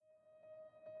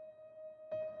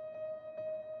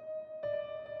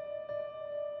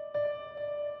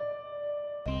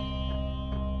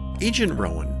Agent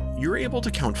Rowan, you're able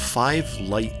to count 5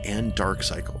 light and dark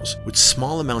cycles, with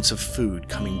small amounts of food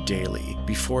coming daily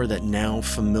before that now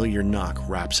familiar knock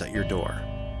raps at your door.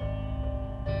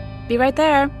 Be right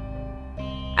there.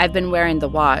 I've been wearing the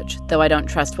watch, though I don't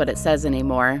trust what it says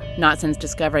anymore, not since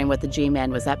discovering what the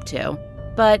G-Man was up to.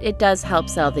 But it does help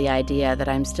sell the idea that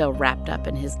I'm still wrapped up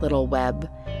in his little web.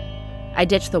 I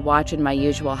ditch the watch in my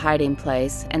usual hiding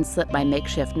place and slip my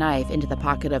makeshift knife into the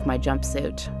pocket of my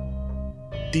jumpsuit.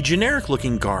 The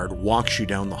generic-looking guard walks you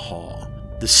down the hall.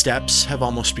 The steps have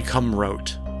almost become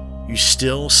rote. You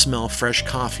still smell fresh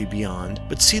coffee beyond,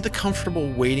 but see the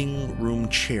comfortable waiting room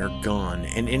chair gone,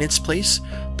 and in its place,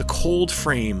 the cold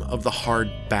frame of the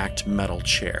hard-backed metal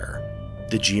chair.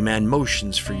 The G-Man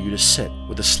motions for you to sit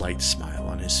with a slight smile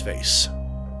on his face.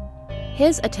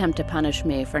 His attempt to punish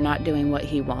me for not doing what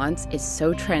he wants is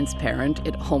so transparent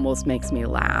it almost makes me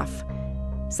laugh.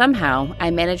 Somehow,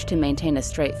 I manage to maintain a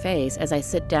straight face as I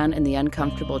sit down in the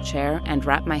uncomfortable chair and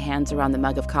wrap my hands around the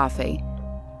mug of coffee.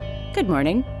 Good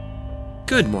morning.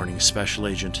 Good morning, Special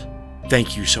Agent.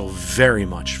 Thank you so very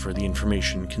much for the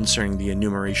information concerning the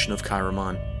enumeration of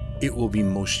Chiramon. It will be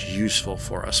most useful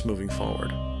for us moving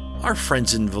forward. Our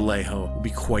friends in Vallejo will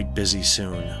be quite busy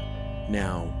soon.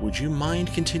 Now, would you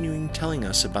mind continuing telling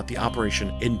us about the operation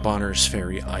in Bonners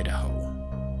Ferry, Idaho?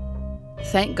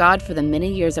 Thank God for the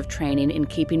many years of training in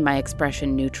keeping my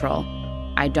expression neutral.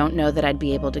 I don't know that I'd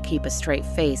be able to keep a straight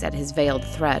face at his veiled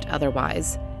threat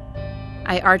otherwise.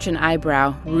 I arch an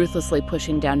eyebrow, ruthlessly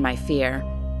pushing down my fear.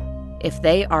 If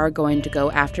they are going to go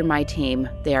after my team,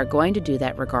 they are going to do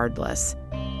that regardless.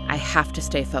 I have to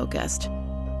stay focused.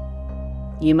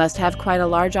 You must have quite a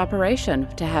large operation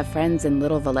to have friends in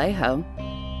Little Vallejo.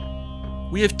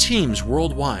 We have teams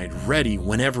worldwide ready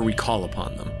whenever we call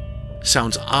upon them.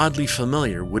 Sounds oddly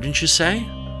familiar, wouldn't you say?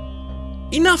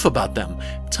 Enough about them.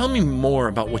 Tell me more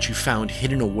about what you found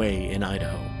hidden away in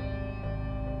Idaho.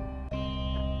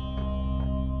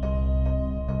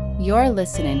 You're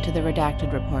listening to The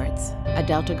Redacted Reports, a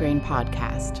Delta Green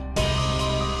podcast.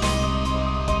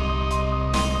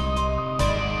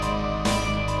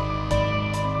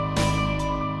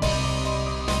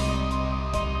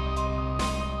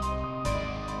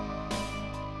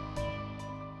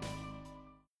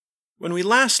 When we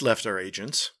last left our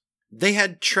agents, they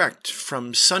had trekked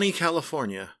from sunny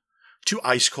California to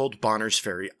ice-cold Bonners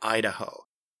Ferry, Idaho.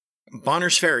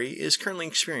 Bonners Ferry is currently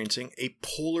experiencing a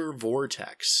polar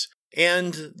vortex,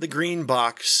 and the green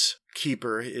box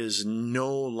keeper is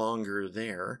no longer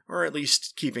there, or at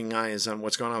least keeping eyes on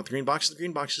what's going on with the green box. The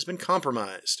green box has been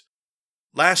compromised.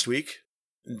 Last week,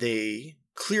 they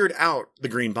cleared out the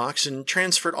green box and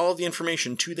transferred all of the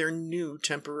information to their new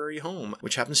temporary home,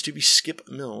 which happens to be Skip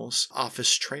Mills'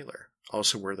 office trailer,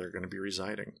 also where they're going to be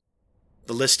residing.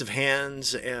 The list of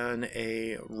hands and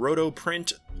a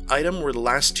roto-print item were the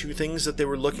last 2 things that they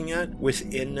were looking at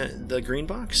within the green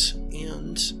box,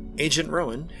 and Agent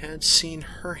Rowan had seen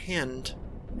her hand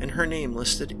and her name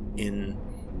listed in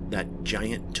that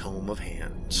giant tome of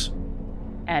hands.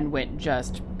 And went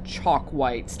just chalk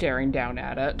white staring down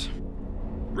at it.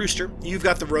 Rooster, you've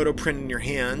got the roto-print in your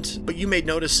hand, but you made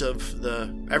notice of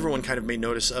everyone kind of made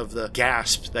notice of the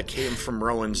gasp that came from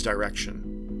Rowan's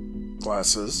direction.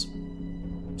 Glasses?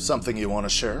 Something you want to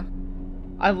share?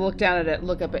 I look down at it,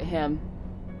 look up at him.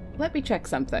 Let me check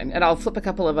something. And I'll flip a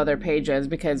couple of other pages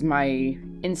because my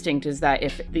instinct is that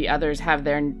if the others have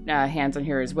their hands on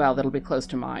here as well, that'll be close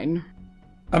to mine.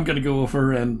 I'm going to go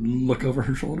over and look over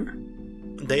her shoulder.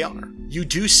 They are. You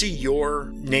do see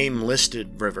your name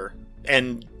listed, River,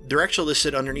 and they're actually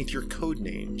listed underneath your code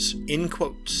names, in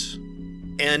quotes.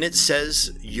 And it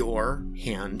says your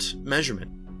hand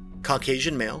measurement.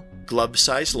 Caucasian male, glove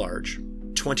size large,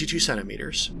 22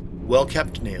 centimeters,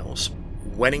 well-kept nails,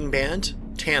 wedding band,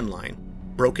 tan line,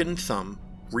 broken thumb,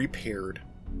 repaired,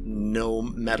 no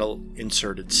metal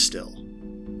inserted still.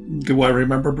 Do I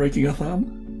remember breaking a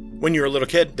thumb? When you were a little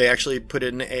kid, they actually put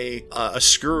in a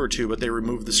screw or two, but they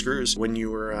removed the screws when you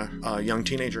were a young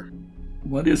teenager.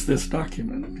 What is this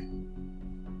document?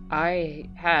 I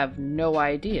have no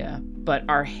idea, but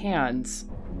our hands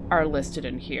are listed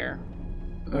in here.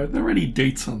 Are there any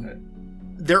dates on it?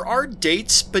 There are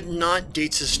dates, but not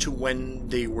dates as to when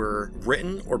they were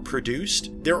written or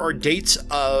produced. There are dates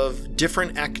of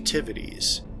different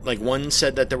activities. Like one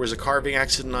said that there was a carving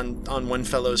accident on one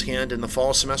fellow's hand in the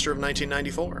fall semester of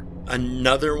 1994.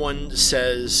 Another one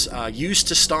says, used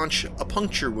to staunch a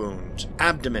puncture wound,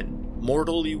 abdomen,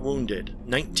 mortally wounded,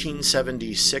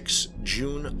 1976,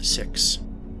 June 6.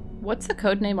 What's the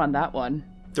code name on that one?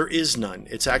 There is none.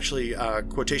 It's actually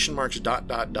quotation marks ...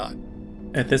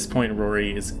 At this point,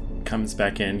 Rory is comes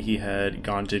back in. He had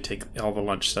gone to take all the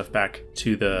lunch stuff back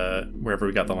to wherever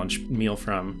we got the lunch meal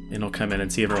from, and he'll come in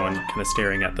and see everyone kind of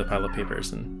staring at the pile of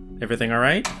papers. And everything all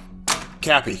right?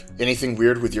 Cappy, anything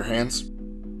weird with your hands?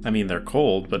 I mean, they're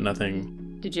cold, but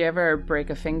nothing. Did you ever break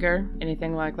a finger?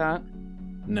 Anything like that?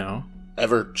 No.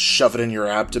 Ever shove it in your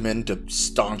abdomen to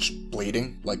staunch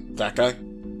bleeding, like that guy?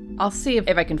 I'll see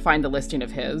if I can find the listing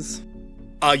of his.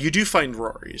 You do find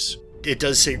Rory's. It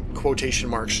does say quotation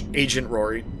marks, Agent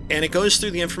Rory, and it goes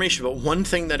through the information, but one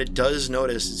thing that it does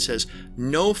notice, it says,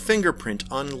 no fingerprint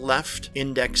on left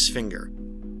index finger.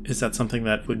 Is that something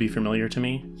that would be familiar to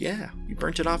me? Yeah, you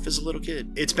burnt it off as a little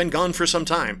kid. It's been gone for some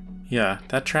time. Yeah,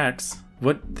 that tracks.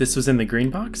 This was in the green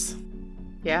box?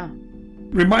 Yeah.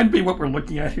 Remind me what we're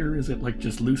looking at here. Is it like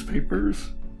just loose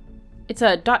papers? It's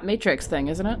a dot matrix thing,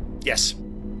 isn't it? Yes.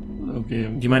 Okay.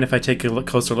 Do you mind if I take a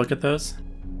closer look at those?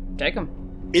 Take him.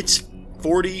 It's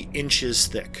 40 inches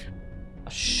thick.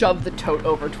 I'll shove the tote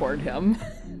over toward him.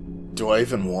 Do I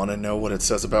even want to know what it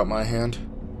says about my hand?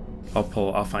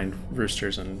 I'll find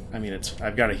Rooster's, and I mean,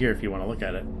 I've got it here if you want to look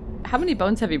at it. How many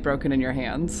bones have you broken in your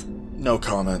hands? No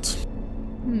comment.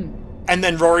 And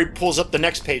then Rory pulls up the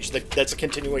next page. That's a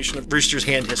continuation of Rooster's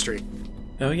hand history.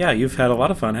 Oh yeah, you've had a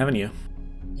lot of fun, haven't you?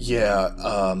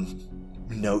 Yeah,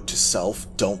 note to self,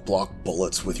 don't block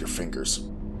bullets with your fingers.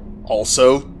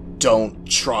 Also, don't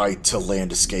try to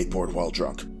land a skateboard while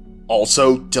drunk.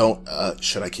 Also, don't,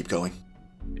 should I keep going?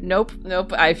 Nope.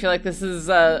 I feel like this is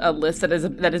a list that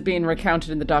is being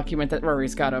recounted in the document that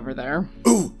Rory's got over there.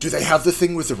 Ooh, do they have the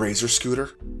thing with the razor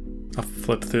scooter? I'll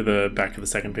flip through the back of the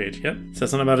second page. Yep, it says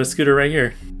something about a scooter right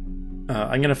here.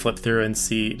 I'm gonna flip through and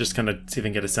see if I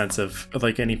can get a sense of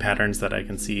like any patterns that I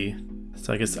can see.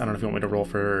 So I guess, I don't know if you want me to roll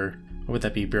for, what would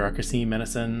that be, bureaucracy,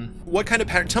 medicine? What kind of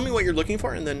pattern? Tell me what you're looking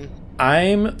for, and then...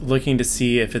 I'm looking to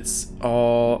see if it's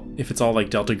all like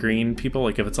Delta Green people,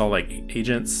 like if it's all like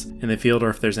agents in the field, or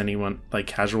if there's anyone like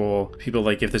casual people,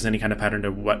 like if there's any kind of pattern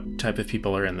to what type of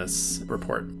people are in this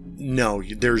report. No,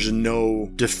 there's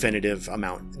no definitive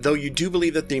amount. Though you do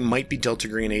believe that they might be Delta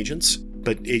Green agents,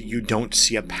 but you don't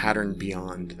see a pattern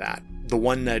beyond that. The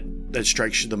one that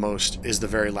strikes you the most is the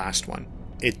very last one.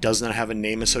 It does not have a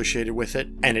name associated with it,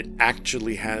 and it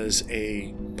actually has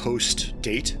a post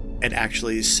date. It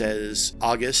actually says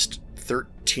August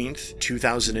 13th,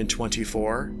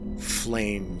 2024,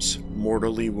 flames,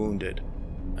 mortally wounded.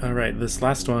 All right, this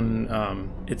last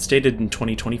one, it's dated in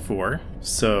 2024,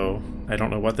 so I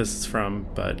don't know what this is from,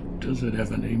 but... Does it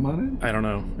have a name on it? I don't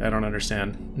know. I don't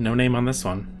understand. No name on this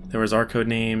one. There was our code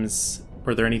names.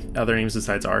 Were there any other names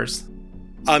besides ours?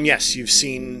 Yes, you've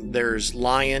seen there's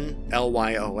Lion,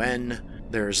 Lyon,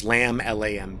 there's Lamb,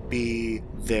 Lamb,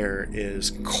 there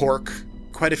is Cork,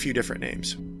 quite a few different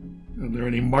names. Are there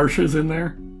any marshes in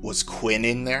there? Was Quinn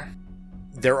in there?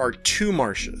 There are 2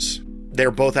 marshes. They're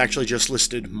both actually just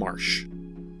listed marsh.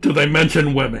 Do they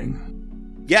mention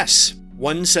webbing? Yes.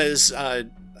 One says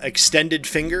extended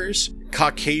fingers,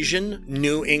 Caucasian,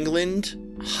 New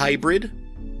England, hybrid,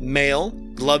 male,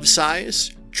 glove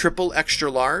size, triple extra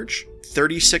large,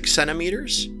 36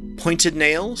 centimeters, pointed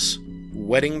nails,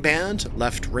 wedding band,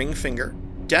 left ring finger,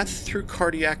 death through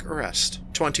cardiac arrest,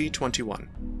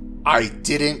 2021. I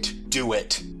didn't do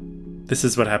it. This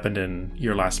is what happened in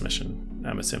your last mission,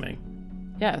 I'm assuming.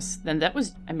 Yes, then that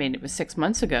was, it was 6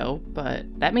 months ago,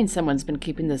 but that means someone's been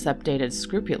keeping this updated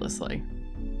scrupulously.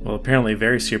 Well, apparently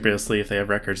very scrupulously if they have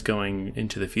records going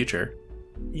into the future.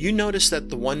 You notice that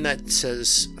the one that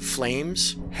says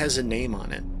Flames has a name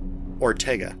on it.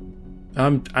 Ortega.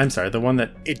 I'm sorry, the one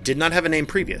that... It did not have a name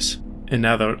previous. And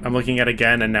now that I'm looking at it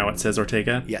again, and now it says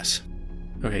Ortega? Yes.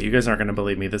 Okay, you guys aren't going to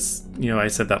believe me. This, I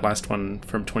said that last one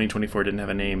from 2024 didn't have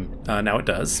a name. Now it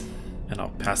does. And I'll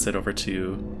pass it over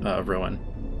to Rowan.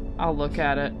 I'll look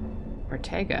at it.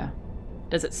 Ortega.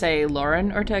 Does it say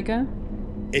Lauren Ortega?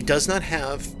 It does not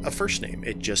have a first name.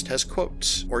 It just has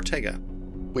quotes. Ortega.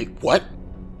 Wait, what?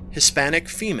 Hispanic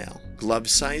female. Glove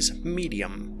size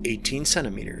medium. 18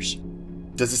 centimeters.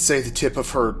 Does it say the tip of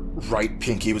her right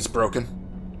pinky was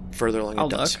broken? Further along I'll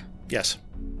it does. look. Yes.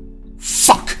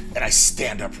 Fuck! And I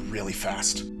stand up really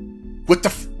fast. What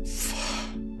the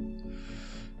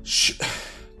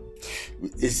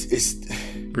Is...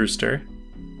 Rooster?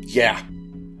 Yeah.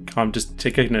 Calm, just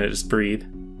take a minute, just breathe.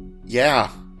 Yeah.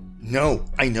 No,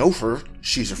 I know her.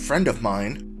 She's a friend of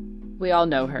mine. We all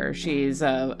know her. She's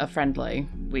a friendly.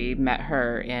 We met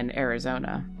her in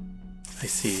Arizona. I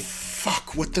see.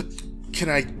 Fuck, what the... Do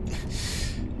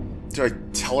I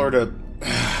tell her to...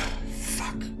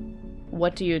 Fuck.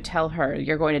 What do you tell her?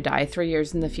 You're going to die 3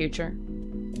 years in the future?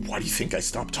 Why do you think I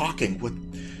stopped talking?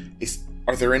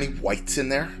 Are there any whites in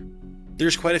there?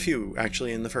 There's quite a few,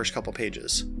 actually, in the first couple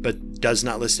pages, but does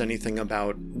not list anything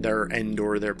about their end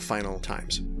or their final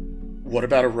times. What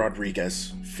about a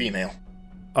Rodriguez, female?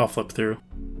 I'll flip through.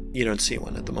 You don't see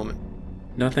one at the moment.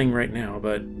 Nothing right now,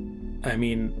 but I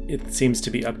mean, it seems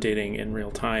to be updating in real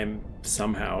time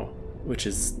somehow, which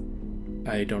is...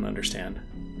 I don't understand.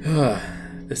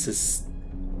 This is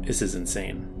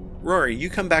insane. Rory, you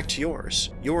come back to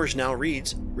yours. Yours now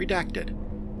reads redacted.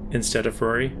 Instead of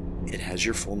Rory? It has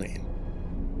your full name.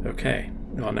 Okay.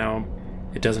 Well, now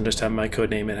it doesn't just have my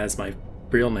code name, it has my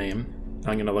real name.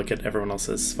 I'm going to look at everyone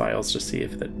else's files to see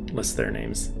if it lists their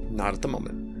names. Not at the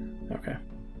moment. Okay.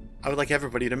 I would like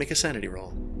everybody to make a sanity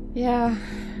roll. Yeah.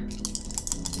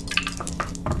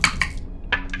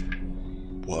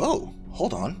 Whoa,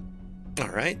 hold on. All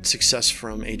right, success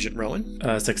from Agent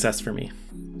Rowan. Success for me.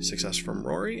 Success from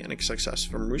Rory, and a success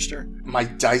from Rooster. My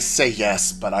dice say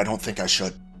yes, but I don't think I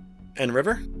should. And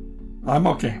River? I'm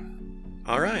okay.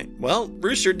 All right. Well,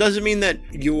 Rooster, doesn't mean that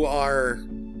you are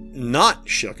not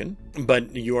shooken,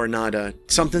 but you are not,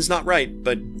 something's not right,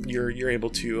 but you're able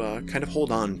to kind of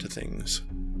hold on to things.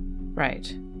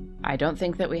 Right. I don't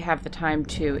think that we have the time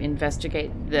to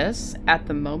investigate this at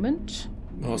the moment.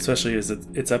 Well, especially as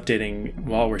it's updating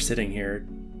while we're sitting here.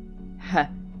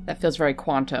 That feels very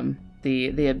quantum.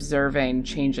 The observing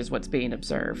changes what's being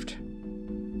observed.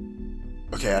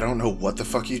 Okay, I don't know what the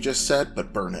fuck you just said,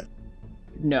 but burn it.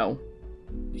 No.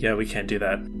 Yeah, we can't do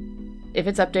that. If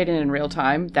it's updating in real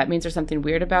time, that means there's something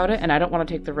weird about it, and I don't want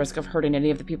to take the risk of hurting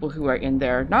any of the people who are in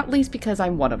there, not least because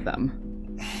I'm one of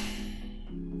them.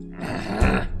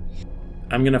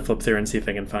 I'm going to flip through and see if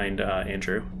I can find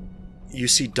Andrew. You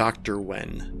see Dr.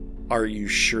 Wen. Are you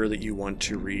sure that you want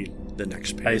to read the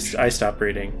next page? I stop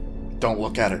reading. Don't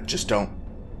look at it, just don't.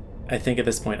 I think at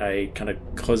this point I kind of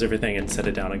close everything and set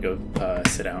it down and go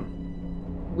sit down.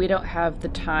 We don't have the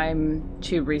time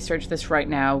to research this right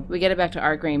now. We get it back to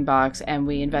our green box and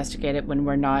we investigate it when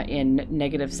we're not in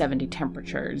negative 70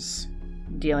 temperatures,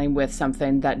 dealing with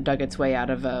something that dug its way out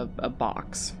of a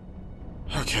box.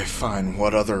 Okay, fine.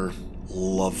 What other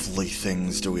lovely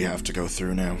things do we have to go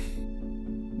through now?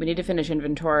 We need to finish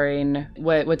inventorying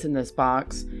what's in this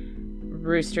box.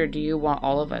 Rooster, do you want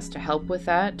all of us to help with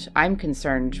that? I'm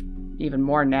concerned even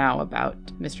more now about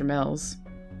Mr. Mills.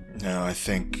 No, I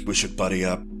think we should buddy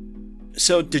up.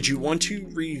 So, did you want to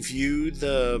review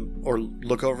or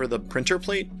look over the printer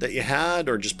plate that you had,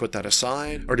 or just put that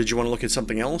aside? Or did you want to look at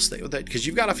something else? Because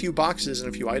you've got a few boxes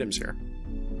and a few items here.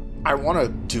 I want to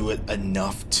do it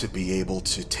enough to be able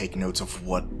to take notes of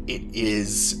what it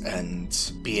is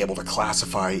and be able to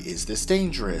classify, is this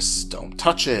dangerous? Don't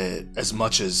touch it, as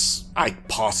much as I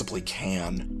possibly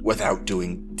can without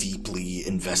doing deeply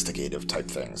investigative type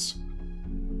things.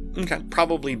 Okay,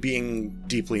 probably being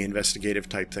deeply investigative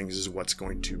type things is what's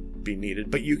going to be needed,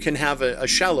 but you can have a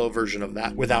shallow version of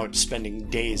that without spending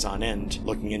days on end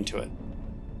looking into it.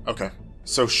 Okay.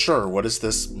 So sure, what is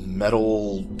this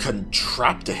metal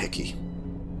contraptahickey?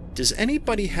 Does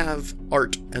anybody have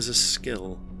art as a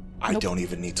skill? I don't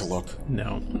even need to look.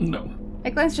 No. I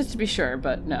glanced just to be sure,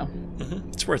 but no.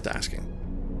 It's worth asking.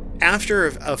 After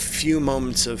a few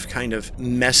moments of kind of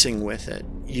messing with it,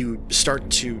 you start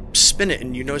to spin it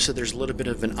and you notice that there's a little bit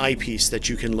of an eyepiece that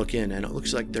you can look in, and it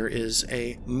looks like there is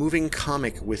a moving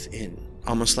comic within.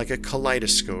 Almost like a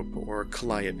kaleidoscope or a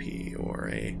calliope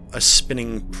or a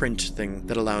spinning print thing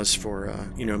that allows for,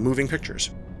 moving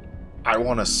pictures. I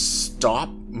want to stop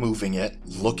moving it,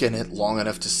 look in it long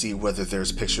enough to see whether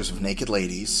there's pictures of naked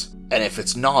ladies, and if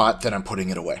it's not, then I'm putting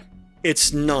it away.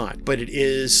 It's not, but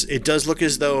it does look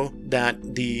as though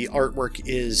that the artwork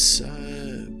is,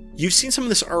 you've seen some of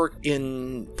this art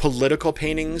in political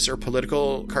paintings or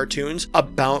political cartoons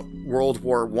about World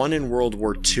War I and World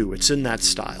War II. It's in that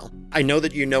style. I know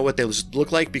that you know what they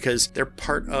look like because they're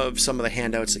part of some of the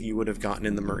handouts that you would have gotten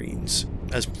in the Marines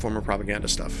as former propaganda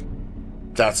stuff.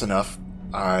 That's enough.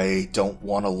 I don't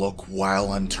want to look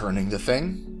while I'm turning the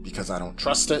thing because I don't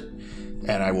trust it,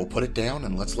 and I will put it down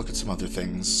and let's look at some other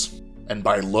things. And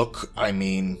by look, I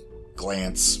mean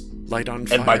glance. Light on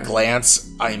fire. And by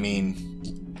glance, I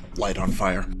mean light on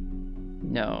fire.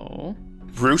 No.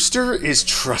 Rooster is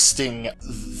trusting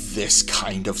this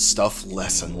kind of stuff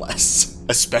less and less,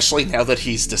 especially now that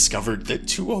he's discovered that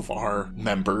 2 of our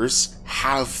members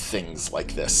have things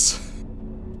like this.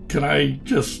 Can I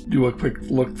just do a quick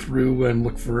look through and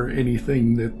look for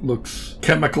anything that looks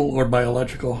chemical or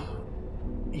biological?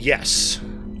 Yes.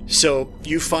 So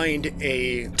you find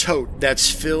a tote that's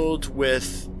filled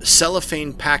with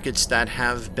cellophane packets that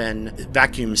have been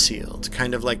vacuum sealed,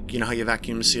 kind of like, how you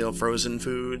vacuum seal frozen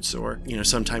foods or,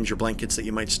 sometimes your blankets that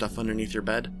you might stuff underneath your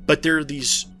bed. But there are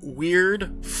these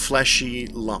weird fleshy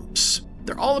lumps.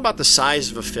 They're all about the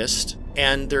size of a fist,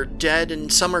 and they're dead,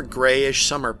 and some are grayish,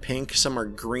 some are pink, some are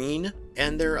green,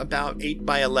 and they're about 8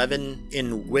 by 11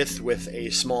 in width with a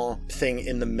small thing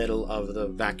in the middle of the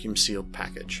vacuum sealed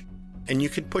package. And you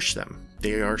can push them.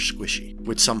 They are squishy,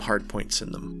 with some hard points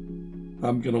in them.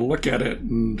 I'm going to look at it,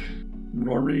 and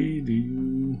Rory,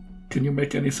 can you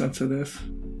make any sense of this?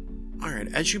 All right,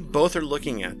 as you both are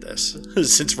looking at this,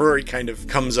 since Rory kind of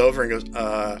comes over and goes,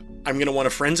 I'm going to want a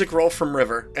forensic roll from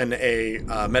River and a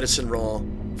medicine roll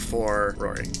for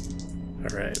Rory.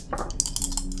 All right.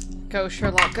 Go,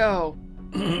 Sherlock, go.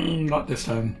 Not this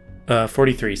time.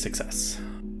 43 success.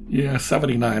 Yeah,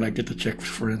 79. I get to check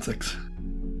forensics.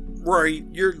 Rory,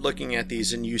 you're looking at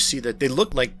these and you see that they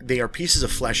look like they are pieces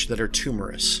of flesh that are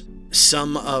tumorous.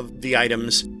 Some of the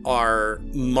items are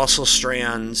muscle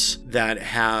strands that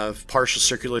have partial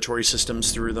circulatory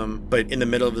systems through them, but in the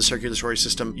middle of the circulatory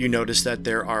system, you notice that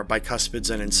there are bicuspids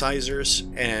and incisors,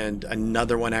 and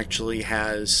another one actually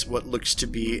has what looks to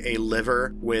be a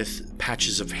liver with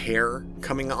patches of hair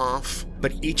coming off,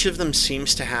 but each of them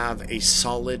seems to have a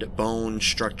solid bone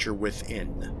structure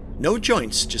within. No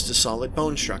joints, just a solid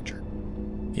bone structure.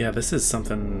 Yeah, this is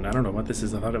something, I don't know what this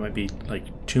is. I thought it might be like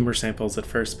tumor samples at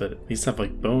first, but these have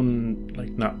like bone,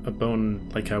 like not a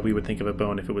bone like how we would think of a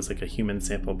bone if it was like a human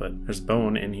sample, but there's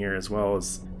bone in here as well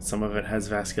as some of it has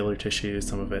vascular tissue,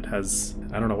 some of it has,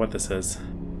 I don't know what this is.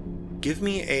 Give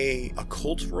me a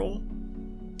occult roll.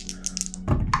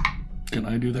 Can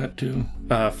I do that too?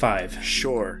 5.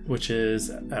 Sure. Which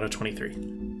is out of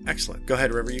 23. Excellent. Go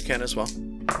ahead, River, you can as well.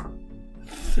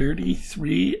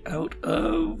 33 out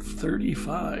of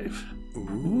 35.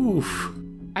 Oof.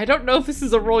 I don't know if this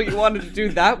is a roll you wanted to do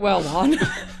that well on.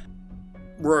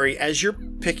 Rory, as you're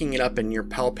picking it up and you're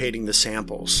palpating the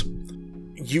samples,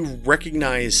 you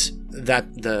recognize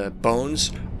that the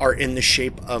bones are in the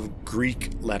shape of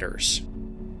Greek letters.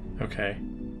 Okay.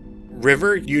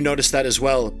 River, you notice that as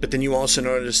well, but then you also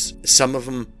notice some of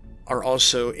them are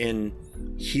also in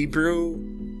Hebrew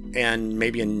and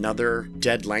maybe another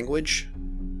dead language.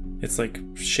 It's like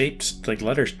shaped like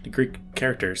letters, Greek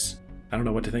characters. I don't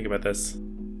know what to think about this.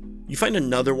 You find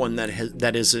another one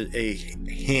that is a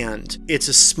hand. It's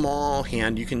a small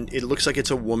hand. It looks like it's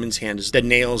a woman's hand. The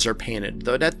nails are painted,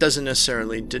 though that doesn't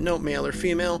necessarily denote male or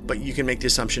female, but you can make the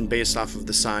assumption based off of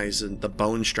the size and the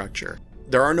bone structure.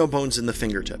 There are no bones in the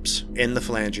fingertips, in the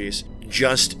phalanges,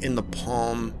 just in the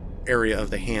palm area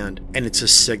of the hand, and it's a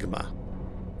sigma.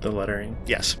 The lettering.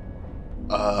 Yes.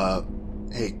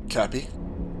 Hey, Cappy?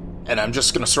 And I'm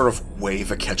just gonna sort of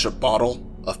wave a ketchup bottle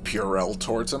of Purell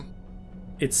towards him.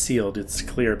 It's sealed, it's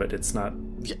clear, but it's not...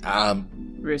 Yeah,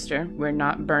 Rooster, we're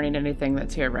not burning anything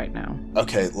that's here right now.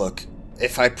 Okay, look,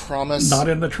 if I promise... Not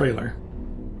in the trailer.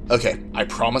 Okay, I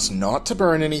promise not to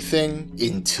burn anything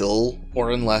until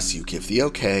or unless you give the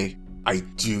okay. I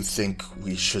do think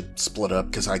we should split up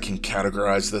because I can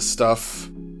categorize this stuff.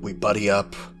 We buddy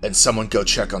up, and someone go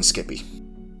check on Skippy.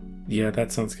 Yeah,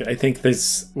 that sounds good. I think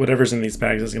whatever's in these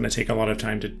bags is going to take a lot of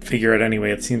time to figure out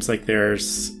anyway. It seems like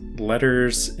there's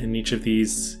letters in each of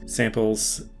these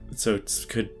samples, so it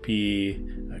could be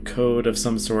a code of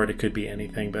some sort, it could be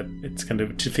anything, but it's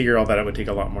going to figure all that out would take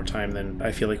a lot more time than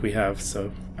I feel like we have,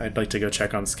 so I'd like to go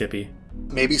check on Skippy.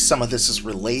 Maybe some of this is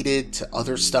related to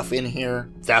other stuff in here.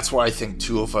 That's why I think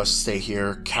two of us stay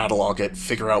here, catalog it,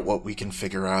 figure out what we can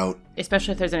figure out.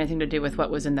 Especially if there's anything to do with what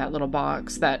was in that little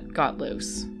box that got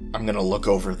loose. I'm gonna look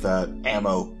over that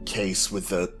ammo case with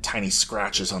the tiny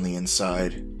scratches on the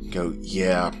inside. Go,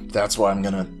 yeah, that's why I'm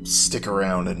gonna stick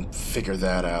around and figure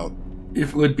that out.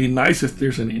 It would be nice if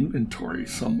there's an inventory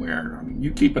somewhere. I mean,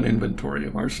 you keep an inventory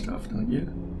of our stuff, don't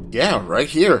you? Yeah, right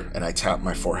here. And I tap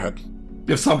my forehead.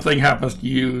 If something happens to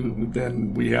you,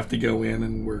 then we have to go in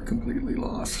and we're completely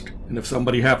lost. And if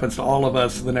somebody happens to all of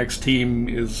us, the next team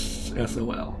is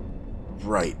SOL.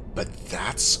 Right, but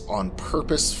that's on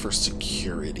purpose for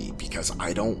security, because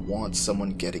I don't want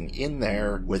someone getting in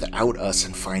there without us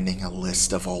and finding a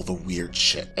list of all the weird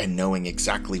shit and knowing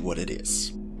exactly what it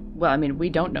is. Well, I mean, we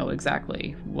don't know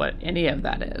exactly what any of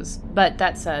that is. But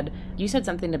that said, you said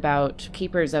something about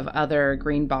keepers of other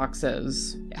green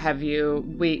boxes.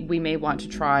 We may want to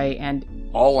try and...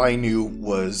 All I knew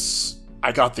was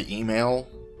I got the email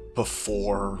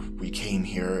before we came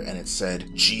here, and it said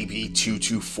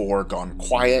GB224 gone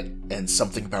quiet and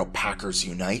something about Packers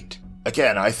Unite.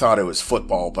 Again, I thought it was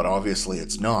football, but obviously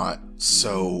it's not,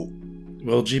 so...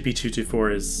 Well,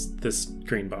 GB224 is this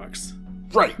green box.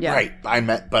 Right, yeah. Right.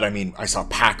 I saw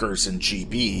Packers and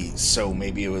GB, so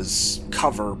maybe it was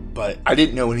cover, but I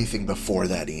didn't know anything before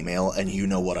that email, and you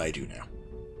know what I do now.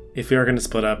 If we are going to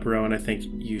split up, Rowan, I think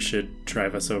you should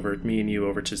drive us over, me and you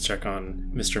over to check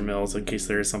on Mr. Mills in case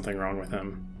there is something wrong with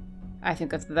him. I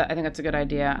think that's a good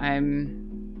idea.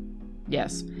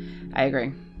 Yes, I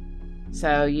agree.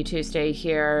 So you two stay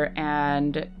here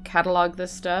and catalog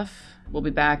this stuff. We'll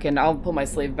be back, and I'll pull my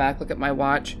sleeve back, look at my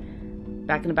watch.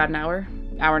 Back in about an hour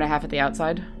and a half at the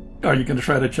outside. Are you going to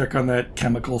try to check on that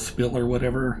chemical spill or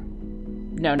whatever?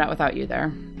 No, not without you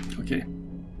there. Okay.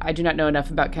 I do not know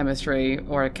enough about chemistry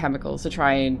or chemicals to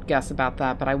try and guess about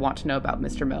that, but I want to know about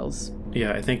Mr. Mills.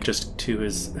 Yeah, I think just to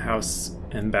his house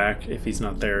and back. If he's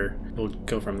not there, we'll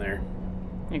go from there.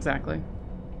 Exactly.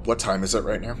 What time is it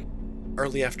right now?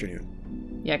 Early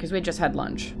afternoon. Yeah, because we just had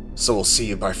lunch. So we'll see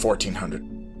you by 1400.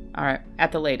 All right,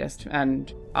 at the latest.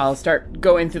 And I'll start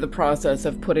going through the process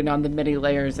of putting on the many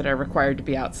layers that are required to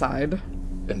be outside.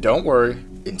 And don't worry,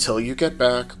 until you get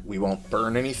back, we won't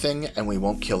burn anything and we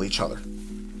won't kill each other.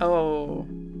 Oh.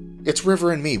 It's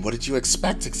River and me. What did you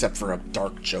expect except for a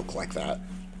dark joke like that?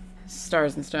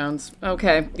 Stars and stones.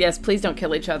 Okay, yes, please don't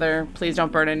kill each other. Please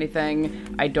don't burn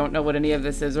anything. I don't know what any of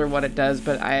this is or what it does,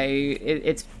 but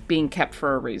it's being kept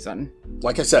for a reason.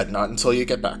 Like I said, not until you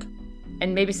get back.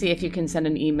 And maybe see if you can send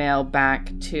an email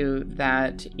back to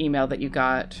that email that you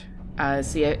got.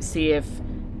 See if,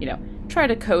 try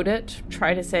to code it.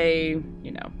 Try to say,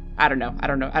 I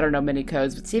don't know many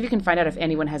codes, but see if you can find out if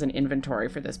anyone has an inventory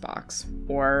for this box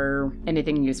or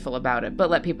anything useful about it. But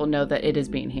let people know that it is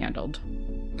being handled.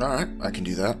 All right, I can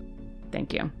do that.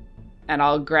 Thank you. And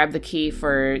I'll grab the key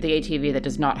for the ATV that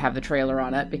does not have the trailer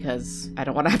on it because I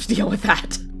don't want to have to deal with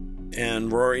that.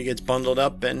 And Rory gets bundled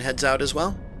up and heads out as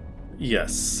well?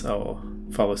 Yes, I'll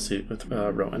follow suit with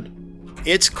Rowan.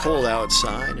 It's cold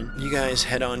outside, and you guys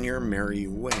head on your merry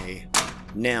way.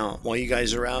 Now, while you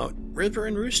guys are out, River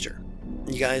and Rooster,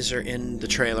 you guys are in the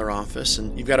trailer office,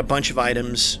 and you've got a bunch of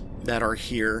items that are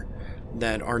here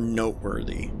that are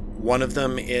noteworthy. One of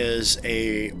them is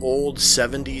a old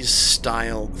 70s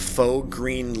style faux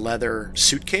green leather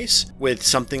suitcase with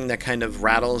something that kind of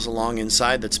rattles along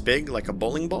inside that's big, like a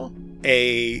bowling ball.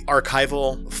 A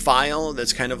archival file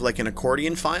that's kind of like an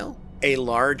accordion file. A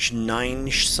large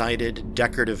 9-sided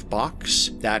decorative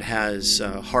box that has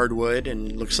hardwood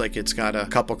and looks like it's got a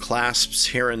couple clasps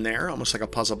here and there, almost like a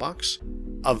puzzle box.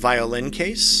 A violin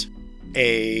case.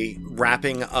 A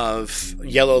wrapping of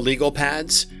yellow legal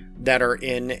pads that are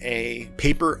in a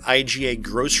paper IGA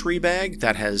grocery bag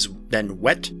that has been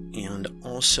wet. And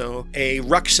also a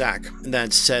rucksack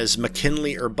that says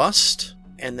McKinley or bust.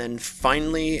 And then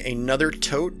finally, another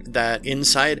tote that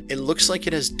inside, it looks like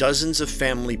it has dozens of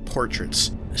family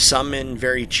portraits. Some in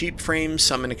very cheap frames,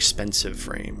 some in expensive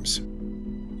frames.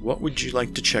 What would you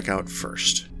like to check out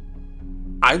first?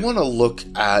 I want to look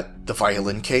at the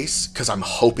violin case, because I'm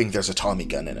hoping there's a Tommy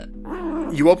gun in it.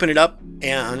 You open it up,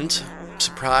 and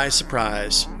surprise,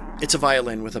 surprise, it's a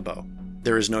violin with a bow.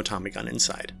 There is no Tommy gun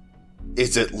inside.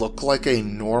 Does it look like a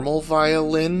normal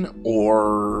violin,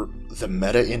 or the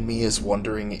meta in me is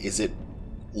wondering, is it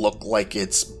look like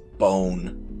it's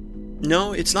bone?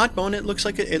 No, it's not bone. It looks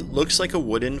like a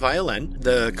wooden violin.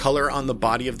 The color on the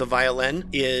body of the violin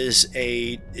is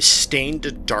a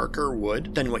stained darker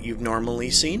wood than what you've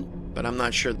normally seen, but I'm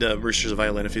not sure the Rooster's a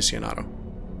violin aficionado.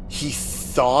 He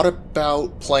thought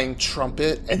about playing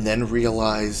trumpet and then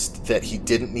realized that he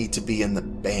didn't need to be in the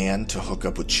band to hook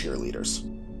up with cheerleaders.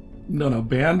 No,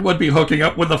 band would be hooking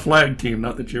up with the flag team,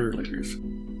 not the cheerleaders.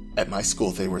 At my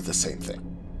school, they were the same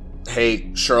thing.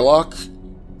 Hey, Sherlock,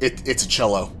 it's a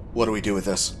cello. What do we do with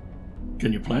this?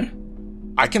 Can you play?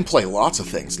 I can play lots of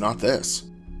things, not this.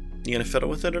 You gonna fiddle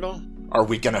with it at all? Are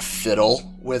we gonna fiddle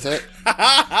with it?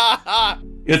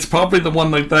 It's probably the one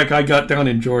like that guy got down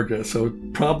in Georgia, so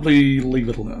probably leave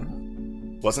it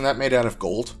alone. Wasn't that made out of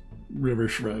gold? River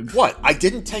shrugs. What? I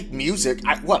didn't take music.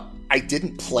 I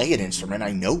didn't play an instrument.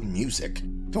 I know music.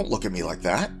 Don't look at me like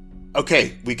that.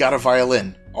 Okay, we got a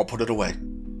violin. I'll put it away.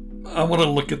 I want to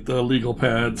look at the legal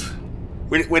pads.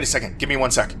 Wait a second. Give me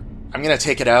 1 sec. I'm gonna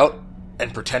take it out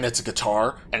and pretend it's a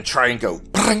guitar and try and go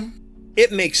bring.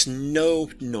 It makes no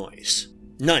noise.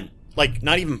 None. Like,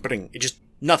 not even bring. It just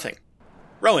nothing.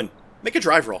 Rowan, make a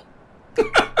drive roll.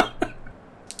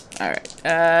 Alright.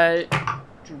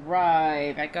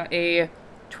 Drive. I got a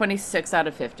 26 out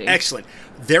of 50. Excellent.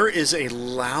 There is a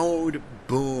loud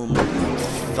boom of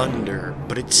thunder,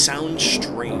 but it sounds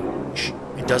strange.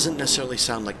 It doesn't necessarily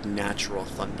sound like natural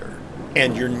thunder.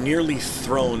 And you're nearly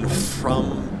thrown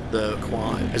from the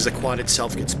quad as the quad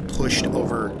itself gets pushed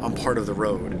over on part of the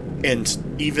road.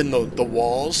 And even though the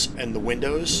walls and the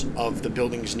windows of the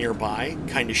buildings nearby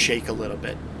kind of shake a little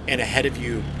bit. And ahead of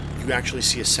you, you actually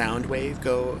see a sound wave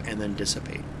go and then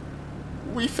dissipate.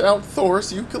 We found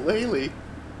Thor's ukulele.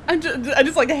 I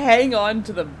just like hang on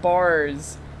to the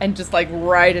bars and just like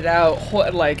ride it out.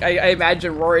 Like I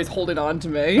imagine Rory's holding on to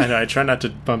me. I know, I try not to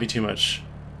bump you too much.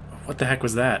 What the heck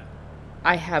was that?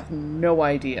 I have no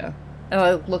idea. And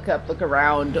I look up, look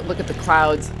around, look at the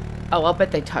clouds. Oh, I'll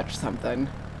bet they touched something.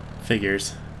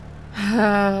 Figures.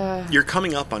 You're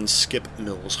coming up on Skip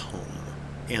Mill's home,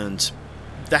 and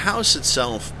the house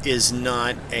itself is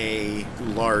not a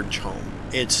large home.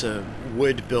 It's a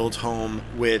wood-built home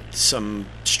with some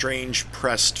strange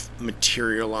pressed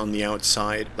material on the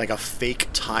outside, like a fake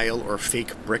tile or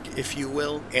fake brick, if you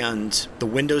will, and the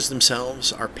windows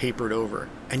themselves are papered over.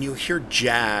 And you hear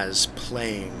jazz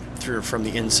playing through from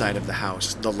the inside of the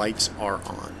house. The lights are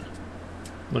on.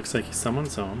 Looks like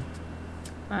someone's home.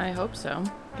 I hope so.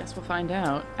 Guess we'll find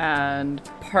out. And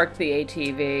park the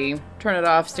ATV, turn it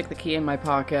off, stick the key in my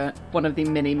pocket, one of the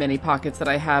many, many pockets that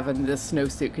I have in this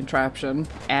snowsuit contraption,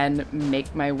 and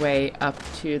make my way up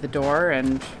to the door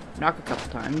and knock a couple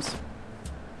times.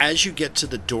 As you get to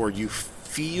the door, you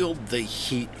feel the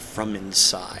heat from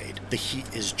inside. The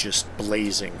heat is just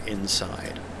blazing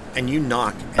inside. And you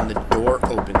knock, and the door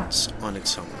opens on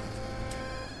its own.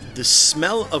 The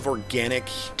smell of organic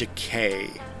decay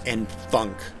and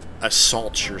funk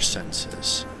assaults your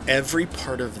senses. Every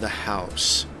part of the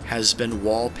house has been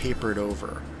wallpapered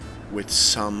over with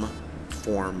some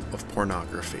form of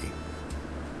pornography.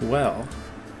 Well,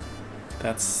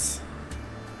 that's...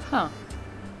 Huh.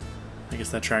 I guess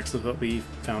that tracks with what we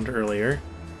found earlier.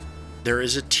 There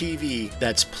is a TV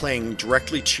that's playing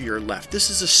directly to your left. This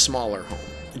is a smaller home.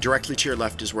 Directly to your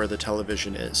left is where the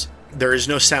television is. There is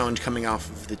no sound coming off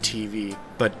of the TV,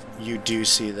 but you do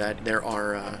see that there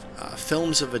are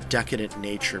films of a decadent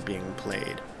nature being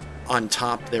played. On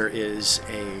top, there is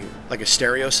a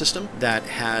stereo system that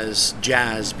has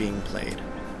jazz being played.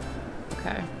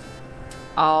 Okay.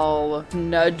 I'll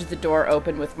nudge the door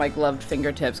open with my gloved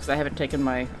fingertips because I haven't taken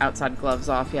my outside gloves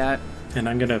off yet. And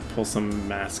I'm gonna pull some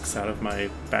masks out of my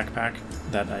backpack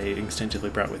that I instinctively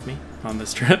brought with me on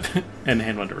this trip and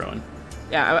hand one to Rowan.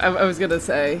 Yeah, I was gonna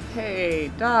say,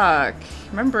 hey, Doc,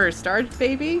 remember Starch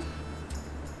Baby?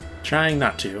 Trying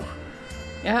not to.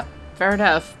 Yeah, fair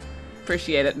enough.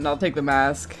 Appreciate it, and I'll take the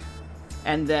mask.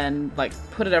 And then,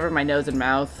 put it over my nose and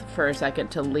mouth for a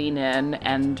second to lean in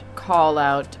and call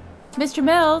out, Mr.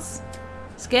 Mills?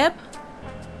 Skip?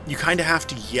 You kind of have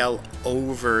to yell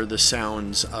over the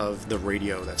sounds of the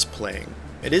radio that's playing.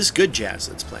 It is good jazz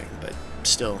that's playing, but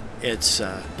still, it's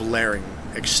blaring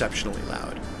exceptionally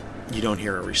loud. You don't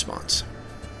hear a response.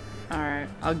 Alright,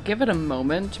 I'll give it a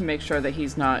moment to make sure that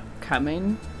he's not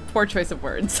coming. Poor choice of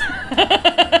words.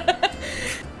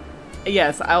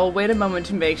 Yes, I'll wait a moment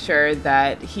to make sure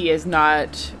that he is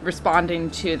not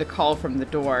responding to the call from the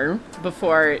door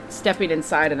before stepping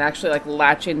inside and actually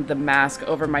latching the mask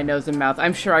over my nose and mouth.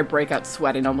 I'm sure I break out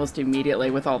sweating almost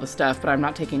immediately with all the stuff, but I'm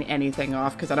not taking anything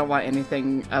off because I don't want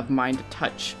anything of mine to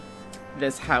touch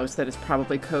this house that is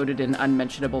probably coated in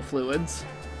unmentionable fluids.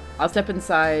 I'll step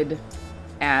inside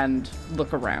and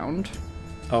look around.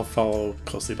 I'll follow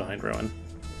closely behind Rowan.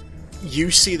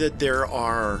 You see that there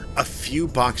are a few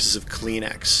boxes of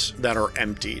Kleenex that are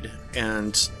emptied,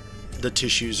 and the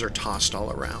tissues are tossed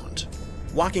all around.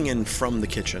 Walking in from the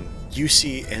kitchen, you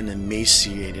see an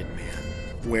emaciated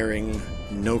man wearing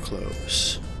no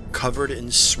clothes, covered in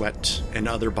sweat and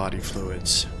other body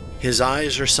fluids. His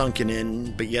eyes are sunken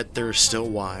in, but yet they're still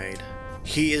wide.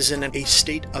 He is in a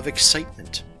state of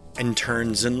excitement and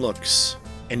turns and looks,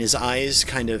 and his eyes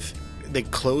they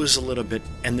close a little bit,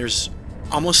 and there's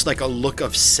almost like a look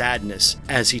of sadness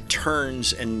as he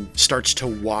turns and starts to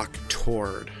walk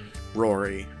toward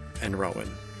Rory and Rowan.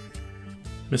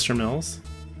 Mr. Mills?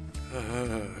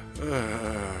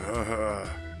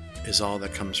 Is all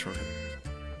that comes from him.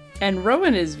 And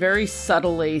Rowan is very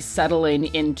subtly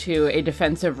settling into a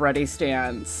defensive ready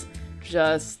stance,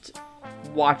 just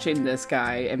watching this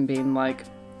guy and being like,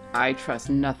 I trust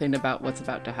nothing about what's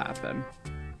about to happen.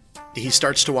 He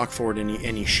starts to walk forward and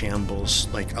he shambles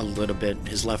a little bit.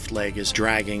 His left leg is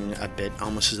dragging a bit,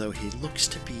 almost as though he looks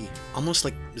to be almost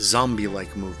like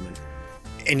zombie-like movement.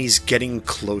 And he's getting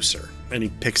closer, and he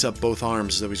picks up both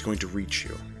arms as though he's going to reach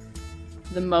you.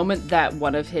 The moment that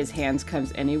one of his hands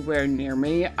comes anywhere near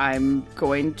me, I'm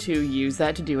going to use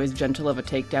that to do as gentle of a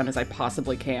takedown as I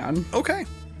possibly can. Okay.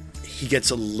 He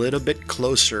gets a little bit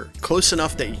closer, close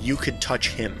enough that you could touch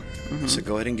him. Mm-hmm. So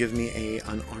go ahead and give me a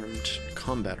unarmed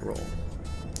combat roll.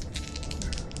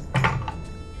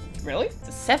 Really? It's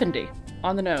a 70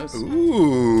 on the nose.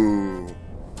 Ooh.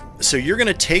 So you're going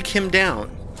to take him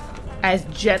down. As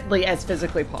gently as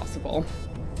physically possible.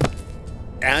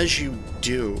 As you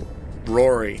do,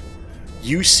 Rory,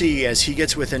 You see, as he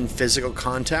gets within physical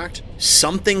contact,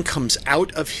 something comes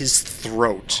out of his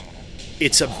throat.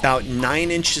 It's about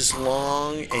 9 inches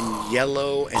long and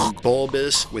yellow and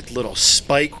bulbous with little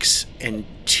spikes and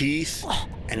teeth,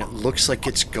 and it looks like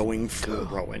it's going for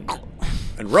Rowan.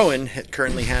 And Rowan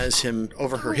currently has him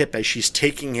over her hip as she's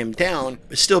taking him down,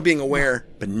 still being aware,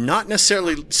 but not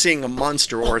necessarily seeing a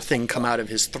monster or a thing come out of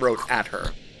his throat at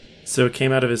her. So it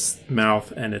came out of his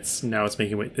mouth, and it's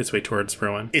making its way towards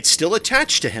Rowan. It's still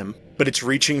attached to him, but it's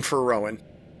reaching for Rowan.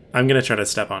 I'm going to try to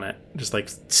step on it. Just like...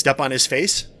 Step on his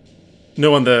face?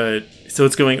 No, on the... So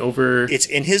it's going over... It's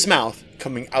in his mouth,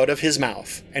 coming out of his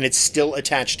mouth, and it's still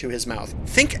attached to his mouth.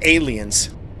 Think aliens.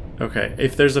 Okay,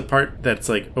 if there's a part that's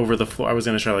like over the floor, I was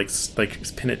going to try like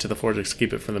pin it to the floor to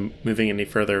keep it from moving any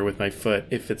further with my foot,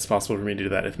 if it's possible for me to do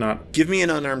that. If not... Give me an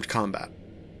unarmed combat.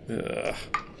 Ugh.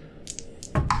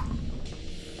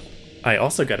 I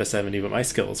also got a 70, but my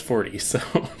skill is 40, so...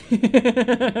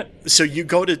 So you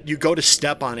go to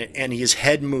step on it, and his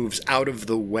head moves out of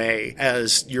the way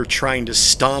as you're trying to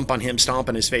stomp on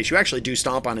his face. You actually do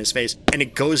stomp on his face, and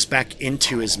it goes back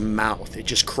into his mouth. It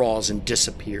just crawls and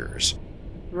disappears.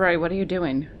 Roy, what are you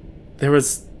doing? There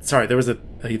was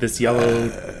this yellow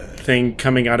thing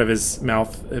coming out of his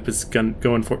mouth. It was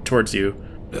going towards you.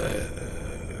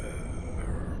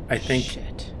 I think... Shit.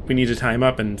 We need to tie him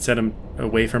up and set him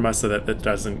away from us so that that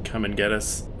doesn't come and get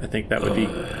us. I think that would be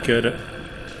good.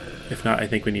 If not, I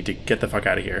think we need to get the fuck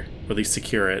out of here. Or at least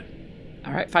secure it.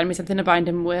 All right, find me something to bind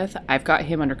him with. I've got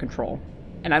him under control.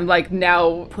 And I'm like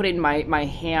now putting my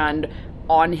hand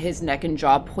on his neck and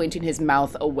jaw, pointing his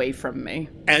mouth away from me.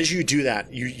 As you do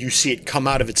that, you see it come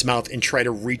out of its mouth and try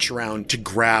to reach around to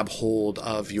grab hold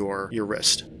of your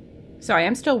wrist. So I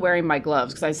am still wearing my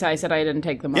gloves because I said I didn't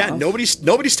take them off. Yeah,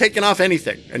 nobody's taking off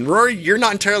anything. And Rory, you're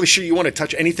not entirely sure you want to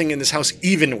touch anything in this house,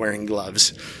 even wearing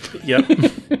gloves. Yep.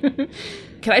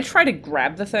 Can I try to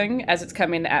grab the thing as it's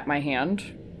coming at my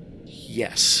hand?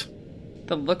 Yes.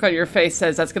 The look on your face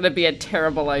says that's going to be a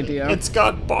terrible idea. It's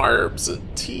got barbs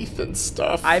and teeth and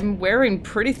stuff. I'm wearing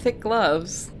pretty thick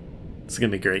gloves. It's going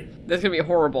to be great. That's going to be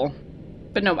horrible.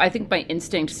 But no, I think my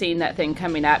instinct seeing that thing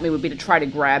coming at me would be to try to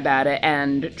grab at it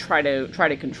and try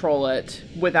to control it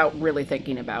without really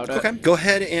thinking about it. Okay, go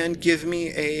ahead and give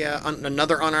me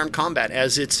another unarmed combat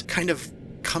as it's kind of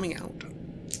coming out.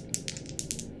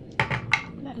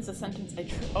 That is a sentence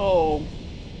Oh.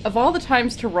 Of all the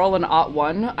times to roll an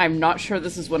 +1, I'm not sure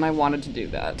this is when I wanted to do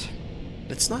that.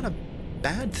 It's not a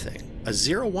bad thing. A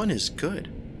 0-1 is good.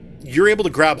 You're able to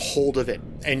grab hold of it,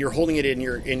 and you're holding it in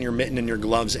your mitten and your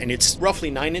gloves, and it's roughly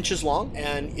 9 inches long,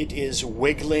 and it is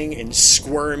wiggling and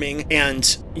squirming,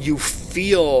 and you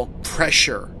feel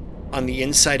pressure on the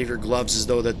inside of your gloves as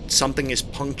though that something is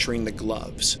puncturing the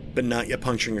gloves, but not yet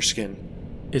puncturing your skin.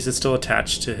 Is it still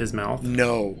attached to his mouth?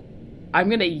 No.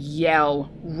 I'm gonna yell,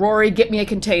 Rory, get me a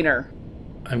container.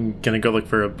 I'm gonna go look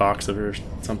for a box or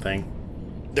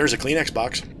something. There's a Kleenex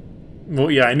box.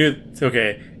 Well, yeah, I knew...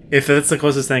 Okay. If that's the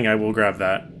closest thing, I will grab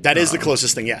that. That is the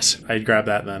closest thing, yes. I'd grab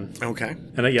that then. Okay.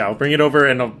 And yeah, I'll bring it over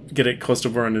and I'll get it close to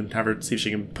Warren and have her see if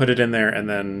she can put it in there and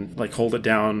then like hold it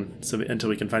down until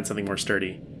we can find something more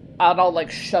sturdy. I'll like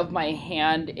shove my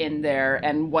hand in there,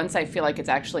 and once I feel like it's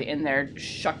actually in there,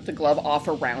 shuck the glove off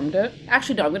around it.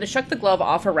 Actually, no, I'm going to shuck the glove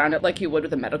off around it like you would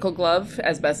with a medical glove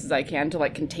as best as I can to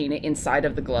like contain it inside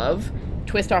of the glove.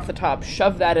 Twist off the top,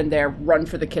 shove that in there, run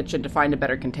for the kitchen to find a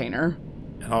better container.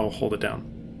 And I'll hold it down.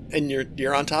 And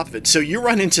you're on top of it. So you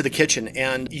run into the kitchen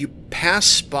and you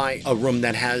pass by a room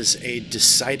that has a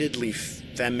decidedly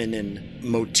feminine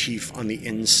motif on the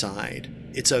inside.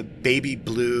 It's a baby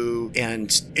blue,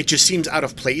 and it just seems out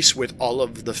of place with all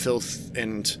of the filth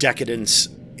and decadence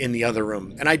in the other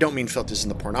room. And I don't mean filth as in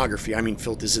the pornography. I mean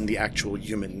filth as in the actual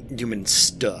human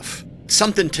stuff.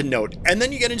 Something to note. And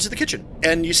then you get into the kitchen,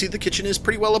 and you see the kitchen is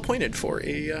pretty well appointed for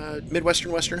a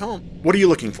Midwestern home. What are you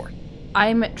looking for?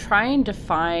 I'm trying to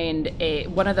find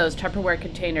one of those Tupperware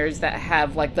containers that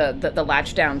have like the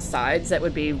latch down sides that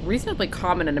would be reasonably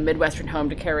common in a Midwestern home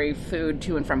to carry food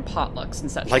to and from potlucks and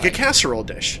such. Like a casserole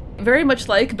dish. Very much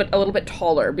like, but a little bit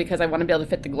taller because I want to be able to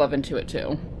fit the glove into it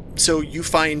too. So you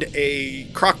find a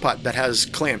crock pot that has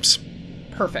clamps.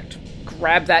 Perfect.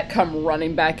 Grab that, come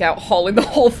running back out, hauling the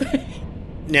whole thing.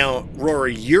 Now,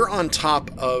 Rory, you're on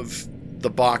top of the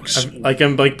box.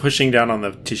 I'm pushing down on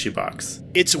the tissue box.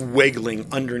 It's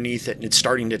wiggling underneath it, and it's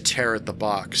starting to tear at the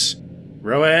box.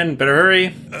 Rowan, better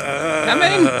hurry.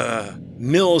 Coming.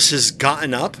 Mills has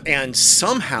gotten up, and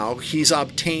somehow he's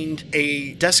obtained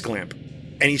a desk lamp.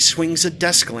 And he swings a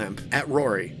desk lamp at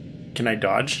Rory. Can I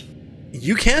dodge?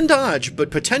 You can dodge, but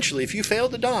potentially, if you fail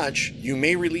to dodge, you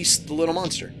may release the little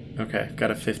monster. Okay, got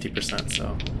a 50%,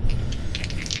 so...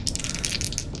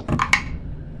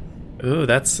 Ooh,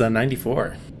 that's a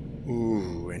 94.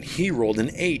 Ooh, and he rolled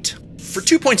an 8. For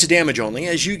 2 points of damage only,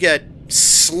 as you get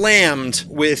slammed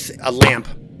with a lamp.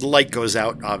 The light goes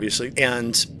out, obviously,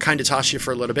 and kind of toss you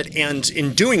for a little bit. And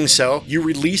in doing so, you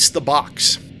release the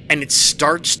box. And it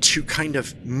starts to kind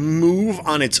of move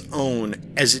on its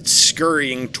own as it's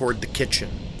scurrying toward the kitchen.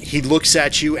 He looks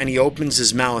at you and he opens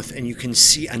his mouth, and you can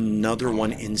see another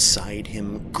one inside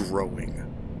him growing.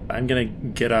 I'm going to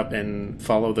get up and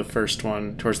follow the first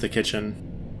one towards the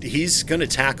kitchen. He's going to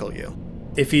tackle you.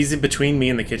 If he's in between me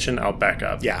and the kitchen, I'll back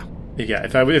up. Yeah. Yeah,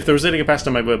 if there was anything past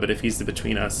him, I would, but if he's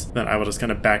between us, then I will just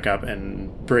kind of back up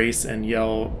and brace and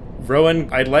yell,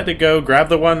 Rowan, I'd let it go, grab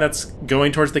the one that's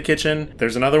going towards the kitchen.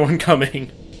 There's another one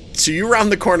coming. So you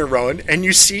round the corner, Rowan, and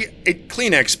you see a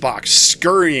Kleenex box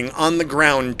scurrying on the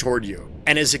ground toward you.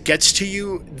 And as it gets to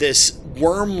you, this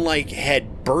worm-like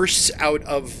head bursts out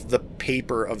of the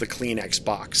paper of the Kleenex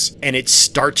box, and it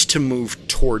starts to move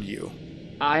toward you.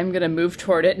 I'm going to move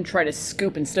toward it and try to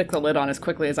scoop and stick the lid on as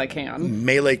quickly as I can.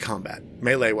 Melee combat.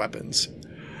 Melee weapons.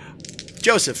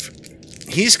 Joseph,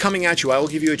 he's coming at you. I will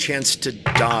give you a chance to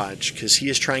dodge, because he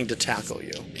is trying to tackle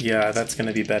you. Yeah, that's going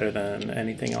to be better than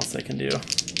anything else I can do.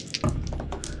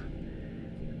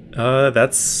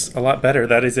 That's a lot better.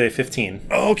 That is a 15.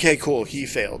 Okay, cool. He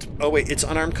failed. Oh, wait, it's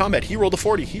unarmed combat. He rolled a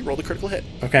 40. He rolled a critical hit.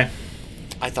 Okay.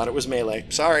 I thought it was melee.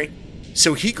 Sorry.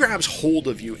 So he grabs hold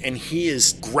of you, and he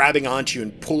is grabbing onto you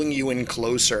and pulling you in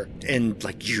closer. And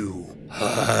like, you.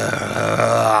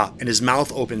 And his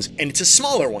mouth opens, and it's a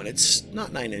smaller one. It's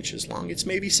not 9 inches long. It's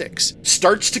maybe 6.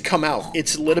 Starts to come out.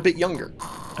 It's a little bit younger.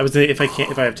 I would say if I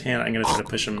have 10, I'm gonna try to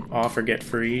push him off or get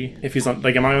free. If he's on,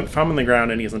 if I'm on the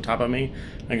ground and he's on top of me,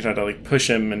 I'm gonna try to push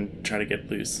him and try to get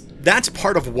loose. That's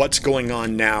part of what's going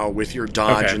on now with your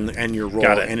dodge and your roll,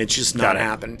 and it's just not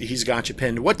happened. He's got you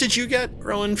pinned. What did you get,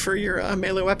 Rowan, for your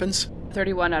melee weapons?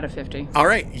 31 out of 50. All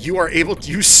right, you are able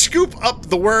to scoop up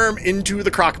the worm into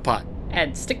the crock pot.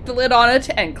 And stick the lid on it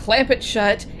and clamp it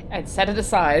shut and set it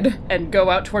aside and go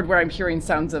out toward where I'm hearing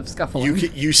sounds of scuffling.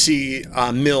 You see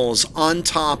Mills on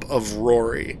top of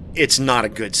Rory. It's not a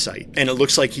good sight. And it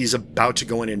looks like he's about to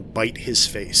go in and bite his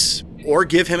face. Or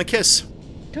give him a kiss.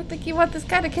 Don't think you want this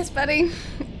guy to kiss, buddy.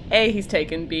 A, he's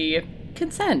taken. B,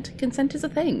 consent. Consent is a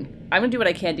thing. I'm gonna do what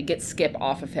I can to get Skip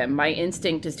off of him. My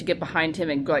instinct is to get behind him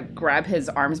and grab his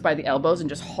arms by the elbows and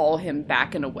just haul him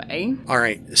back and away. All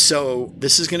right, so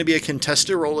this is going to be a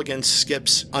contested roll against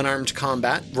Skip's unarmed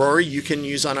combat. Rory, you can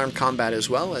use unarmed combat as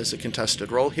well as a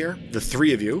contested roll here. The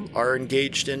three of you are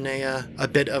engaged in a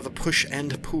bit of a push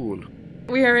and pull.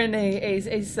 We are in a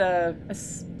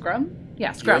scrum?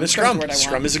 Yeah, scrum. You're in a scrum.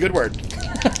 Scrum is a good word.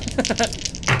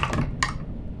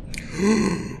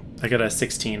 I got a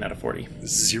 16 out of 40.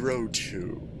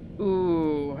 0-2.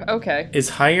 Ooh, okay. Is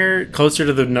higher closer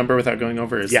to the number without going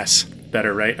over? Yes.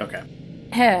 Better, right? Okay.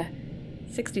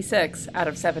 66 out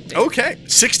of 70. Okay,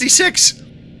 66.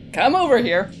 Come over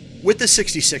here. With the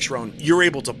 66, Rowan, you're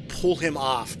able to pull him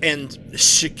off and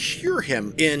secure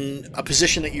him in a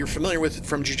position that you're familiar with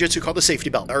from jiu-jitsu called the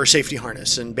safety belt, or safety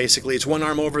harness. And basically it's one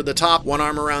arm over the top, one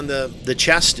arm around the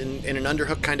chest in an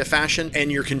underhook kind of fashion,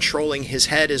 and you're controlling his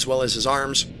head as well as his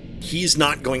arms. He's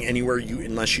not going anywhere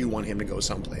unless you want him to go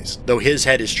someplace, though his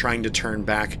head is trying to turn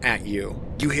back at you.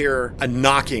 You hear a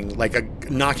knocking, like a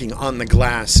knocking on the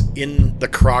glass in the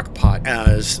crock pot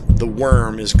as the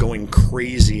worm is going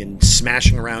crazy and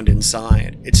smashing around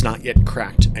inside. It's not yet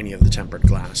cracked any of the tempered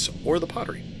glass or the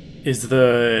pottery. Is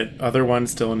the other one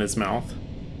still in his mouth?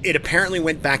 It apparently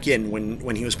went back in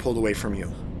when he was pulled away from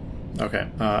you. Okay.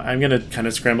 I'm going to kind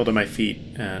of scramble to my feet,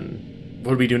 and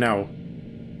what do we do now?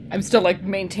 I'm still,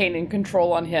 maintaining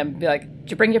control on him. Be like,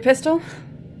 did you bring your pistol?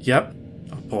 Yep.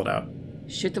 I'll pull it out.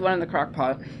 Shoot the one in the crock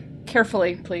pot.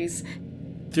 Carefully, please.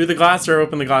 Through the glass or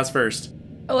open the glass first?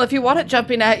 Well, if you want it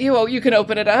jumping at you, you can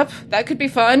open it up. That could be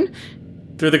fun.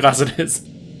 Through the glass it is.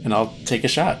 And I'll take a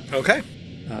shot. Okay.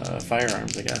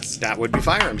 Firearms, I guess. That would be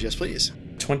firearms, yes please.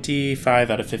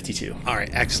 25 out of 52. All right,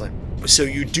 excellent. So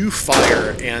you do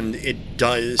fire, and it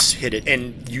does hit it,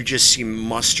 and you just see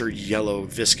mustard yellow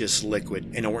viscous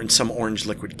liquid and some orange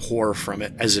liquid pour from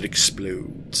it as it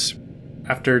explodes.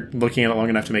 After looking at it long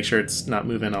enough to make sure it's not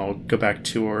moving, I'll go back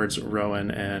towards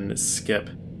Rowan and Skip.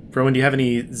 Rowan, do you have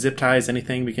any zip ties,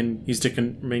 anything we can use to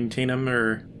maintain him,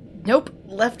 or...? Nope.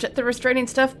 Left the restraining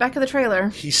stuff back of the trailer.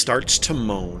 He starts to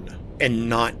moan, and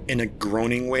not in a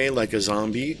groaning way like a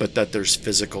zombie, but that there's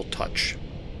physical touch.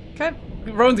 Okay.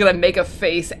 Rowan's gonna make a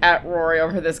face at Rory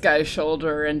over this guy's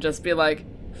shoulder and just be like,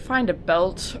 find a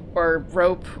belt or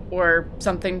rope or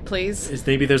something, please.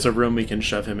 Maybe there's a room we can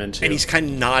shove him into. And he's kind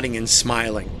of nodding and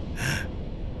smiling.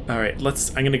 All right,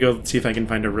 I'm going to go see if I can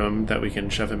find a room that we can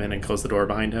shove him in and close the door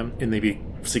behind him and maybe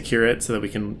secure it so that we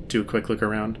can do a quick look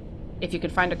around. If you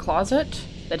could find a closet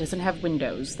that doesn't have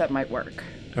windows, that might work.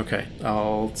 Okay,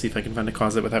 I'll see if I can find a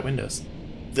closet without windows.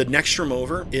 The next room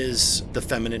over is the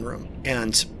feminine room.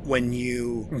 And when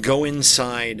you go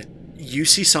inside, you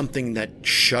see something that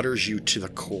shudders you to the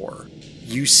core.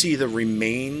 You see the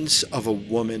remains of a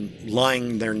woman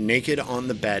lying there naked on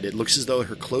the bed. It looks as though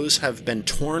her clothes have been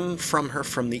torn from her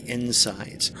from the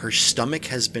insides. Her stomach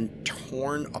has been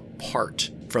torn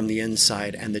apart from the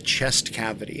inside, and the chest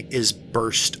cavity is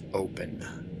burst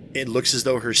open. It looks as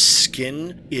though her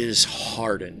skin is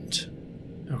hardened.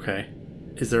 Okay.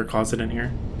 Is there a closet in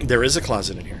here? There is a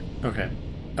closet in here. Okay.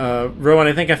 Rowan,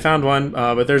 I think I found one,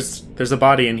 but there's a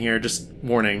body in here, just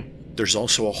warning. There's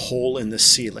also a hole in the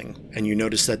ceiling, and you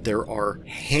notice that there are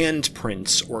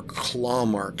handprints or claw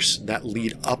marks that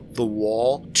lead up the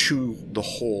wall to the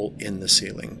hole in the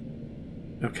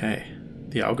ceiling. Okay.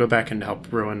 Yeah, I'll go back and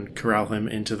help Rowan corral him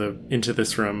into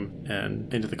this room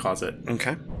and into the closet.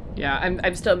 Okay. Yeah,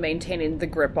 I'm still maintaining the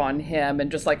grip on him and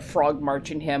just like frog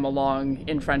marching him along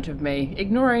in front of me,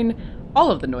 ignoring all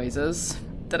of the noises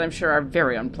that I'm sure are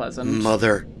very unpleasant.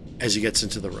 Mother, as he gets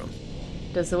into the room.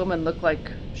 Does the woman look like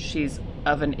she's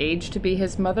of an age to be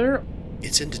his mother?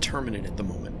 It's indeterminate at the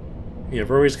moment. Yeah,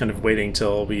 Rory's kind of waiting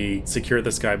till we secure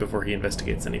this guy before he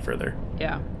investigates any further.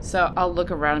 Yeah, so I'll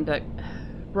look around and be like,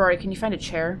 Rory, can you find a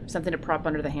chair? Something to prop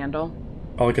under the handle?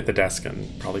 I'll look at the desk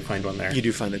and probably find one there. You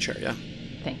do find the chair, yeah.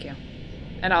 Thank you.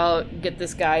 And I'll get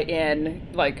this guy in,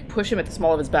 like, push him at the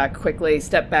small of his back quickly,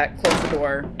 step back, close the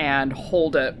door, and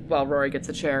hold it while Rory gets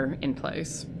the chair in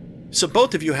place. So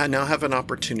both of you now have an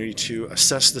opportunity to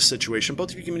assess the situation.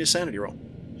 Both of you give me a sanity roll.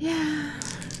 Yeah.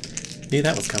 Knew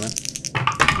that was coming.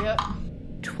 Yep.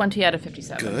 20 out of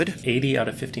 57. Good. 80 out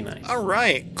of 59. All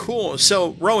right, cool.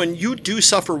 So, Rowan, you do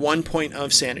suffer 1 point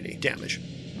of sanity damage.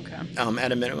 Okay.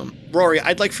 At a minimum. Rory,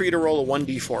 I'd like for you to roll a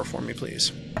 1d4 for me,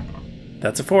 please.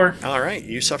 That's a 4. All right,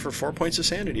 you suffer 4 points of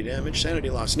sanity damage,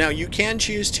 sanity loss. Now, you can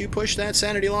choose to push that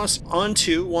sanity loss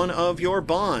onto one of your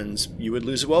bonds. You would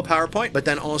lose a willpower point, but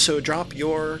then also drop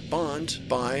your bond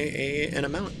by an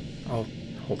amount. I'll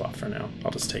hold off for now. I'll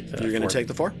just take the You're going to 4. take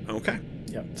the 4? Okay.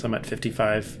 Yep, so I'm at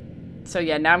 55. So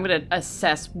yeah, now I'm going to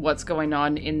assess what's going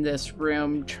on in this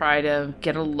room, try to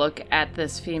get a look at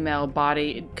this female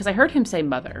body, because I heard him say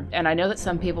mother, and I know that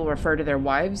some people refer to their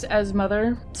wives as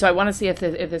mother, so I want to see if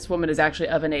this woman is actually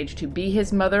of an age to be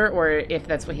his mother, or if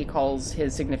that's what he calls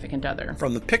his significant other.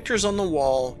 From the pictures on the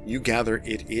wall, you gather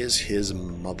it is his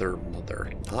mother,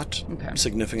 not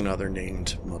significant other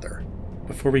named mother.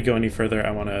 Before we go any further,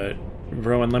 I want to...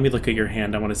 Rowan, let me look at your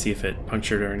hand. I want to see if it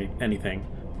punctured or anything.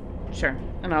 Sure,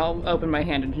 and I'll open my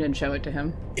hand and show it to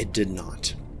him. It did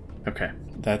not. Okay,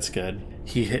 that's good.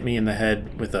 He hit me in the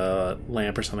head with a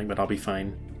lamp or something, but I'll be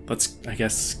fine. Let's, I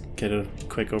guess, get a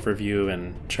quick overview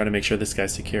and try to make sure this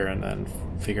guy's secure and then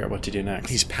figure out what to do next.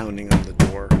 He's pounding on the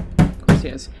door. Of course he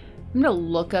is. I'm going to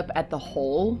look up at the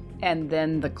hole and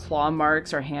then the claw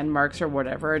marks or hand marks or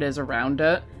whatever it is around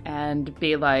it and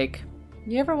be like,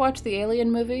 you ever watch the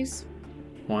Alien movies?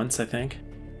 Once, I think.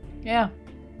 Yeah.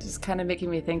 Just kind of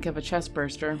making me think of a chest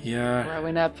burster. Yeah.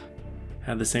 Growing up.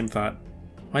 Had the same thought.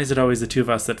 Why is it always the two of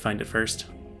us that find it first?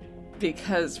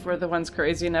 Because we're the ones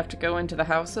crazy enough to go into the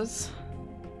houses.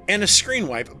 And a screen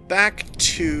wipe back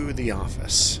to the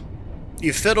office.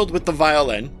 You fiddled with the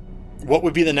violin. What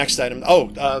would be the next item?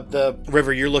 The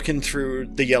River, you're looking through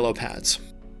the yellow pads.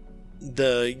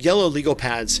 The yellow legal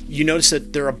pads, you notice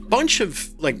that there are a bunch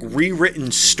of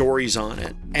rewritten stories on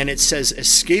it, and it says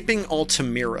Escaping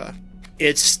Altamira.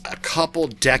 It's a couple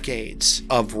decades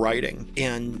of writing,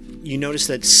 and you notice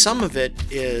that some of it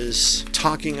is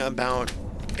talking about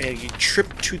a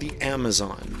trip to the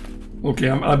Amazon. Okay,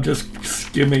 I'm just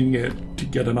skimming it to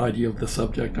get an idea of the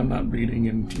subject. I'm not reading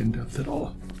in depth at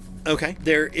all. Okay,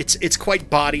 it's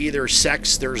quite bawdy. There's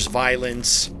sex, there's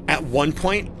violence. At one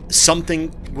point,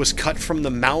 something was cut from the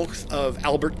mouth of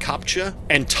Albert Kopcha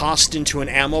and tossed into an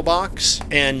ammo box,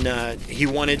 and he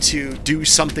wanted to do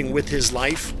something with his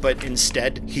life, but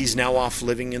instead, he's now off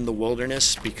living in the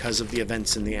wilderness because of the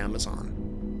events in the Amazon.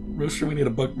 Rooster, we need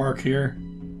a bookmark here.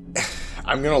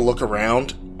 I'm gonna look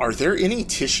around. Are there any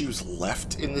tissues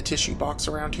left in the tissue box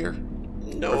around here?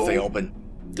 No. Or have they all been...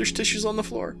 There's tissues on the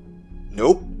floor.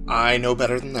 Nope. I know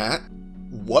better than that.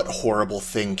 What horrible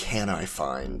thing can I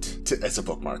find as a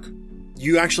bookmark?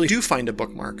 You actually do find a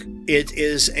bookmark. It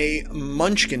is a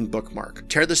Munchkin bookmark.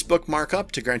 Tear this bookmark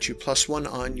up to grant you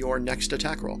 +1 on your next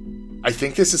attack roll. I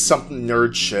think this is some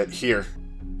nerd shit. Here.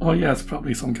 Oh yeah, it's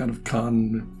probably some kind of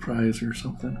con prize or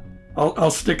something.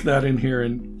 I'll stick that in here,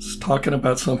 and it's talking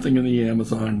about something in the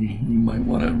Amazon. You might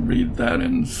want to read that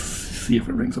and see if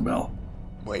it rings a bell.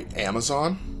 Wait,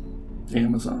 Amazon?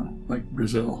 Amazon, like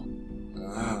Brazil.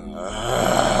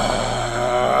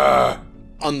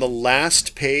 On the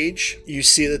last page, you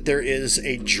see that there is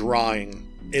a drawing.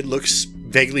 It looks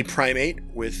vaguely primate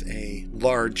with a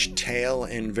large tail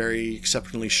and very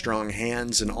exceptionally strong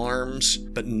hands and arms,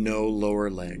 but no lower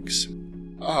legs.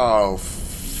 Oh,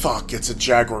 fuck, it's a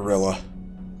jaguarilla.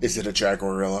 Is it a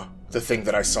jaguarilla? The thing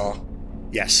that I saw?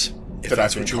 Yes. That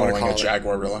I've been calling a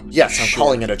jaguarilla? Yes, I'm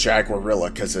calling it a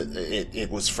jaguarilla because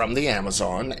it was from the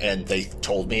Amazon and they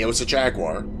told me it was a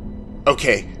jaguar.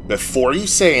 Okay, before you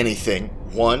say anything,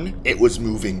 one, it was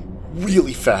moving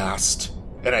really fast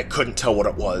and I couldn't tell what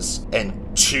it was.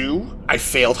 And two, I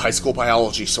failed high school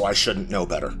biology, so I shouldn't know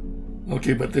better.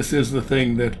 Okay, but this is the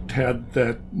thing that had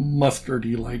that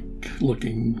mustardy-like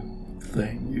looking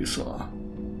thing you saw.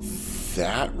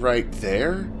 That right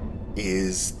there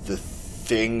is the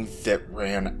thing that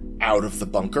ran out of the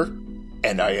bunker,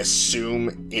 and I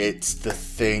assume it's the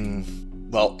thing...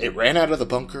 Well, it ran out of the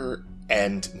bunker,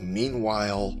 and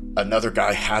meanwhile, another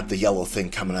guy had the yellow thing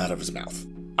coming out of his mouth.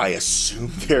 I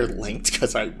assume they're linked,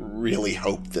 because I really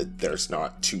hope that there's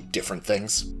not two different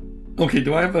things. Okay,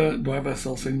 do I have a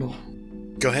cell signal?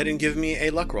 Go ahead and give me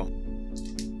a luck roll.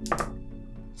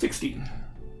 16.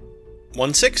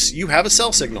 1-6, you have a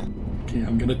cell signal. Okay,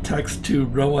 I'm gonna text to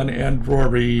Rowan and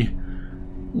Rory.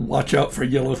 Watch out for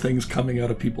yellow things coming out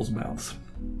of people's mouths.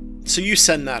 So you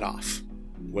send that off.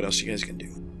 What else you guys can do?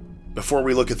 Before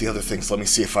we look at the other things, let me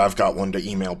see if I've got one to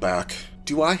email back.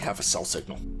 Do I have a cell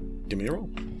signal? Give me a roll.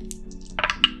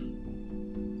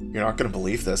 You're not going to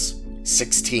believe this.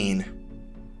 16.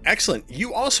 Excellent.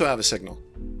 You also have a signal.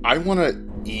 I want to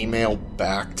email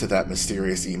back to that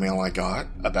mysterious email I got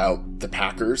about the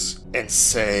Packers and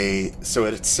say, so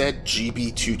it said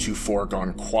GB224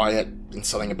 gone quiet and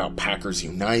something about Packers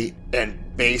Unite.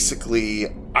 And basically,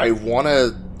 I want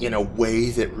to, in a way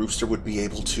that Rooster would be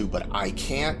able to, but I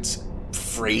can't,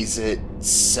 phrase it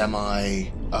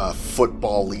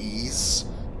semi-football-ese.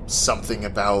 Something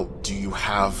about, do you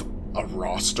have a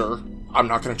roster? I'm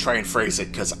not going to try and phrase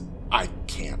it because I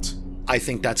can't. I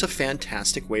think that's a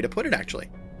fantastic way to put it, actually.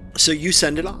 So you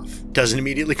send it off. Doesn't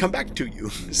immediately come back to you,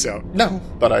 so... No,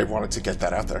 but I wanted to get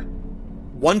that out there.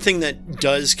 One thing that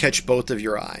does catch both of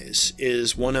your eyes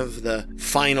is one of the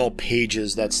final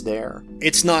pages that's there.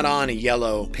 It's not on a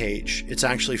yellow page. It's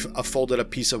actually a folded up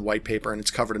piece of white paper and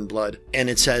it's covered in blood. And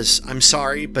it says, "I'm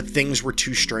sorry, but things were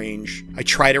too strange. I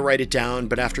try to write it down,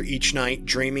 but after each night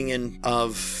dreaming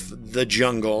of the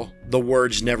jungle, the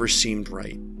words never seemed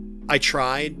right. I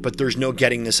tried, but there's no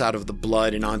getting this out of the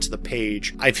blood and onto the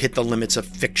page. I've hit the limits of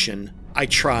fiction. I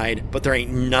tried, but there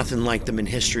ain't nothing like them in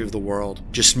history of the world.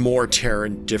 Just more terror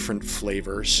and different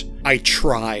flavors. I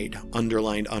tried,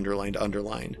 underlined, underlined,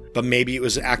 underlined. But maybe it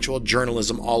was actual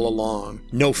journalism all along.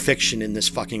 No fiction in this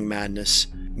fucking madness.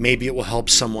 Maybe it will help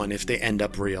someone if they end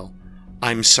up real.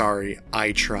 I'm sorry,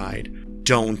 I tried.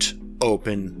 Don't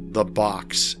open the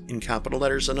box," in capital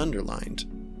letters and underlined.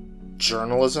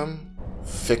 Journalism,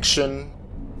 fiction,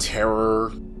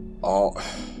 terror, all...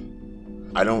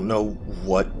 I don't know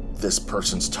what this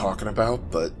person's talking about,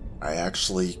 but I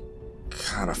actually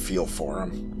kind of feel for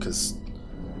him, because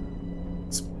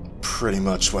it's pretty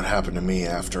much what happened to me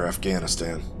after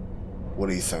Afghanistan. What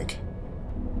do you think?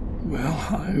 Well,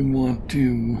 I want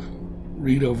to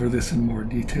read over this in more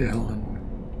detail and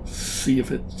see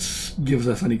if it gives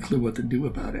us any clue what to do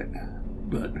about it.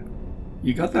 But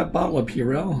you got that bottle of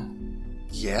Purell?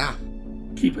 Yeah.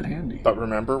 Keep it handy. But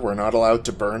remember, we're not allowed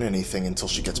to burn anything until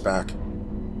she gets back.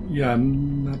 Yeah, I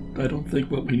don't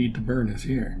think what we need to burn is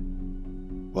here.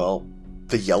 Well,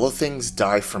 the yellow things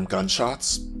die from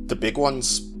gunshots. The big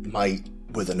ones might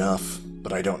with enough,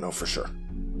 but I don't know for sure.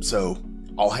 So,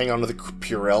 I'll hang on to the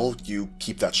Purell. You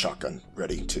keep that shotgun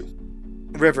ready, too.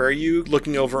 River, are you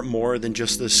looking over it more than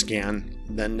just the scan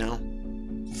then now?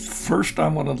 First, I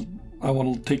want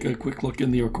to take a quick look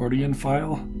in the accordion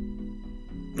file.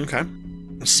 Okay.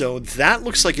 So that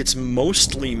looks like it's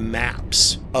mostly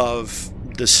maps of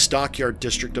the Stockyard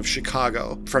District of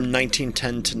Chicago from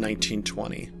 1910 to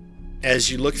 1920. As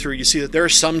you look through, you see that there are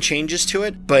some changes to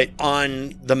it, but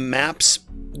on the maps,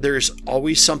 there's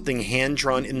always something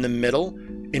hand-drawn in the middle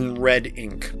in red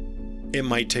ink. It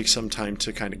might take some time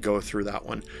to kind of go through that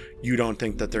one. You don't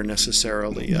think that they're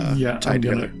necessarily tied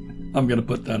together? I'm going to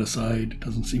put that aside. It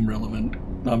doesn't seem relevant.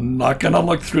 I'm not going to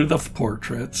look through the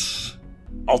portraits.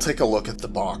 I'll take a look at the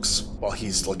box while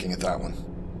he's looking at that one.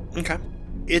 Okay.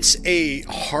 It's a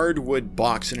hardwood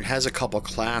box, and it has a couple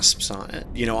clasps on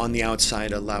it, on the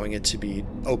outside, allowing it to be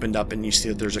opened up, and you see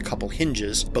that there's a couple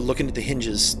hinges. But looking at the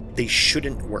hinges, they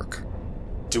shouldn't work.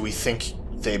 Do we think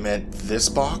they meant this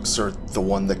box or the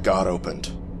one that got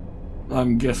opened?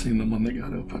 I'm guessing the one that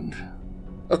got opened.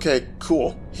 Okay,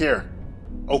 cool. Here,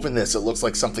 open this. It looks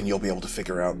like something you'll be able to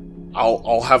figure out.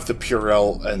 I'll have the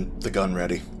Purell and the gun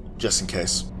ready, just in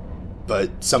case.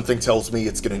 But something tells me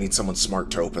it's going to need someone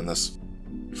smart to open this.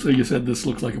 So you said this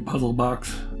looks like a puzzle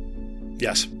box?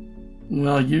 Yes.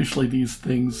 Well, usually these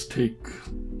things take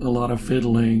a lot of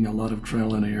fiddling, a lot of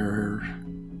trial and error,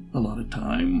 a lot of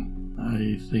time.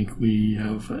 I think we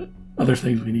have other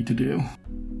things we need to do.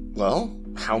 Well,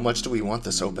 how much do we want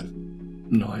this open?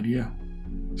 No idea.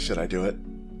 Should I do it?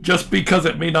 Just because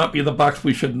it may not be the box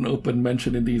we shouldn't open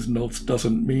mentioned in these notes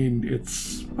doesn't mean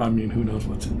who knows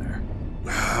what's in there.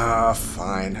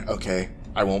 Fine. Okay.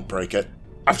 I won't break it.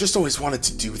 I've just always wanted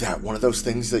to do that. One of those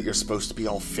things that you're supposed to be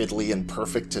all fiddly and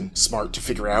perfect and smart to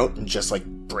figure out and just,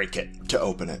 break it to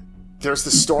open it. There's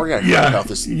the story I heard about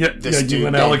this dude. You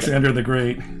and Alexander the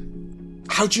Great.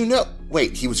 How'd you know?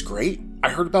 Wait, he was great? I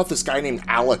heard about this guy named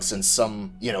Alex in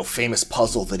some, famous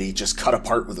puzzle that he just cut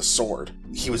apart with a sword.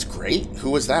 He was great?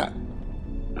 Who was that?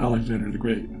 Alexander the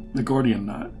Great. The Gordian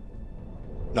knot.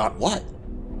 Not what?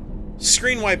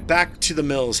 Screen wipe back to the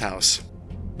Mills house.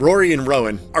 Rory and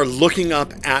Rowan are looking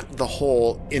up at the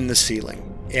hole in the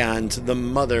ceiling, and the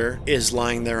mother is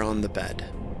lying there on the bed.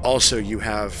 Also, you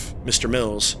have Mr.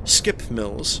 Mills, Skip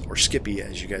Mills, or Skippy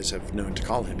as you guys have known to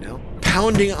call him now,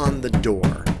 pounding on the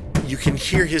door. You can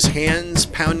hear his hands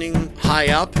pounding high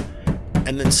up,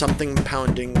 and then something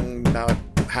pounding about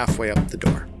halfway up the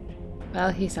door.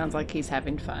 Well, he sounds like he's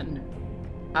having fun.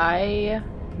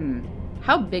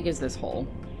 How big is this hole?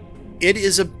 It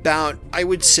is about, I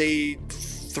would say,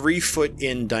 3 foot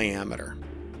in diameter.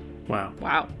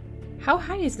 Wow. How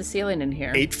high is the ceiling in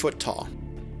here? 8 foot tall.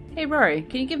 Hey, Rory,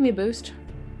 can you give me a boost?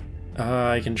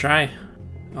 I can try.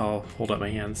 I'll hold up my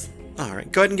hands. All right,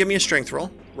 go ahead and give me a strength roll,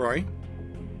 Rory.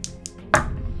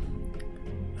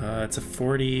 It's a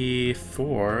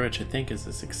 44, which I think is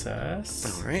a success.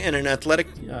 All right, and an athletic.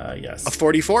 Yes. A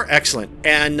 44, excellent.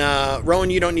 And Rowan,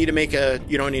 you don't need to make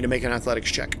an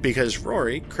athletics check because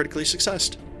Rory critically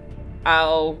successed.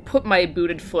 I'll put my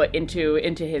booted foot into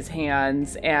his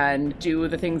hands and do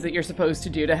the things that you're supposed to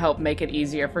do to help make it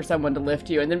easier for someone to lift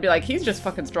you, and then be like, he's just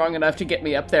fucking strong enough to get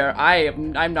me up there.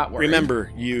 I'm not worried.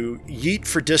 Remember, you yeet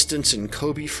for distance and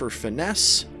Kobe for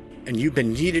finesse, and you've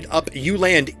been yeeted up. You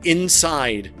land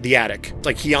inside the attic.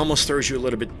 Like he almost throws you a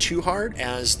little bit too hard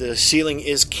as the ceiling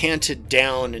is canted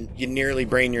down and you nearly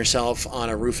brain yourself on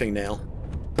a roofing nail.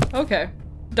 Okay.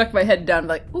 Duck my head down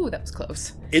like, ooh, that was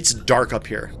close. It's dark up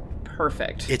here.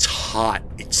 Perfect. It's hot.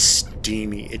 It's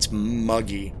steamy. It's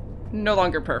muggy. No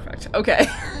longer perfect. Okay.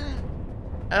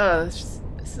 Oh, this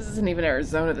isn't even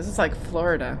Arizona. This is like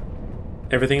Florida.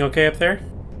 Everything okay up there?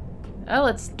 Well,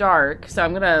 it's dark, so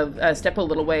I'm gonna step a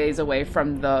little ways away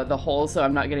from the hole so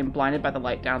I'm not getting blinded by the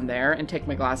light down there and take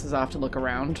my glasses off to look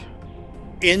around.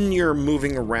 In your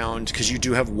moving around, because you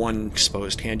do have one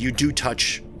exposed hand, you do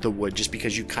touch the wood just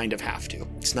because you kind of have to.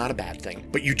 It's not a bad thing.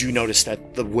 But you do notice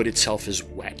that the wood itself is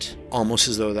wet, almost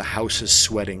as though the house is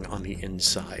sweating on the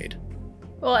inside.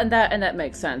 Well, and that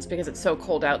makes sense because it's so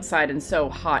cold outside and so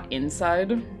hot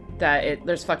inside that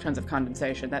there's fuck tons of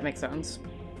condensation. That makes sense.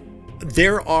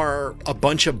 There are a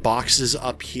bunch of boxes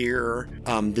up here.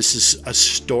 This is a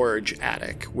storage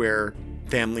attic where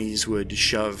families would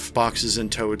shove boxes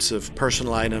and totes of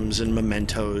personal items and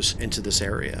mementos into this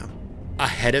area.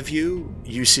 Ahead of you,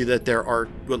 you see that there are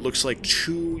what looks like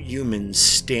 2 humans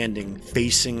standing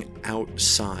facing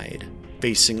outside,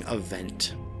 facing a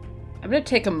vent. I'm going to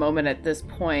take a moment at this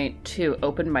point to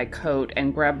open my coat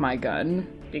and grab my gun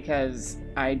because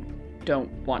I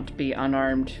don't want to be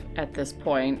unarmed at this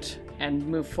point, and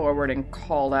move forward and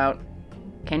call out,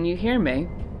 "Can you hear me?"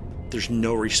 There's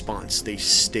no response. They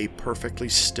stay perfectly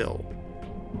still.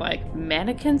 Like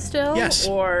mannequin still? Yes.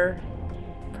 Or...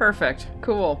 Perfect.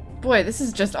 Cool. Boy, this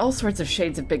is just all sorts of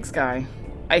shades of big sky.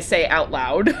 I say out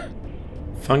loud.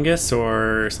 Fungus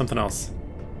or something else?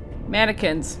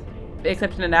 Mannequins.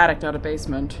 Except in an attic, not a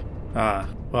basement.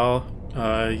 Well,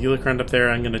 you look around up there.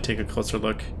 I'm going to take a closer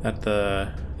look at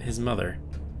his mother.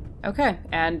 Okay,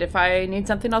 and if I need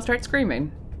something, I'll start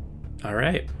screaming. All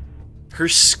right. Her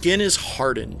skin is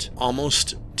hardened,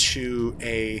 almost to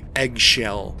a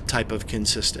eggshell type of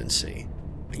consistency.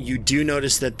 You do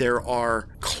notice that there are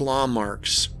claw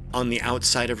marks on the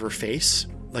outside of her face,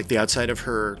 like the outside of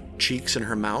her cheeks and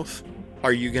her mouth.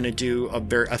 Are you going to do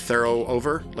a thorough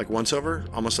over, like once over,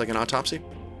 almost like an autopsy?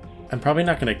 I'm probably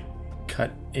not going to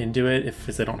cut into it if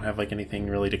they don't have like anything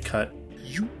really to cut?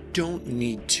 You don't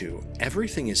need to.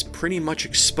 Everything is pretty much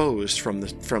exposed from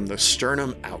the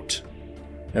sternum out.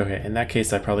 Okay, in that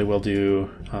case, I probably will do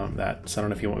that. So I don't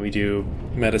know if you want me to do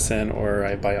medicine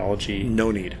or biology.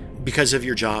 No need. Because of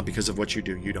your job, because of what you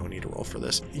do, you don't need to roll for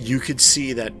this. You could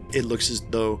see that it looks as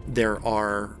though there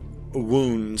are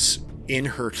wounds in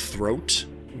her throat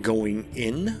going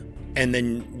in, and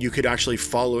then you could actually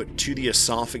follow it to the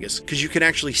esophagus, because you can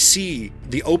actually see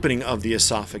the opening of the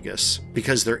esophagus,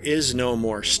 because there is no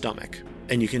more stomach.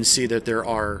 And you can see that there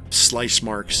are slice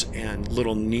marks and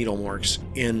little needle marks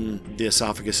in the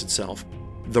esophagus itself.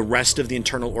 The rest of the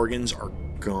internal organs are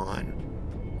gone.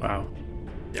 Wow.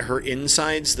 Her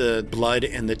insides, the blood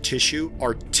and the tissue,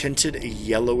 are tinted a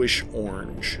yellowish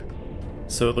orange.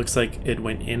 So it looks like it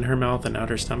went in her mouth and out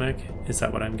her stomach? Is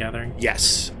that what I'm gathering?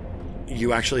 Yes.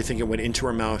 You actually think it went into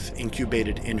her mouth,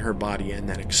 incubated in her body, and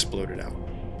then exploded out.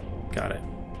 Got it.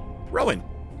 Rowan,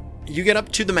 you get up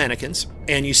to the mannequins,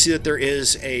 and you see that there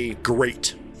is a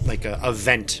grate, like a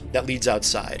vent that leads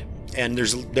outside. And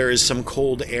there is some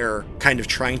cold air kind of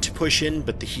trying to push in,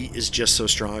 but the heat is just so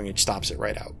strong it stops it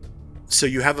right out. So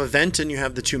you have a vent and you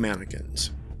have the two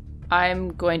mannequins. I'm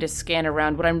going to scan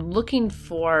around. What I'm looking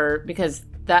for, because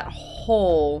that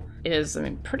hole is,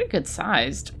 pretty good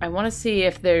sized. I want to see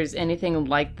if there's anything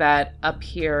like that up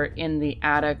here in the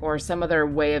attic or some other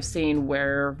way of seeing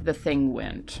where the thing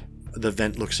went. The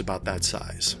vent looks about that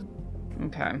size.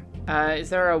 Okay. Is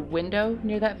there a window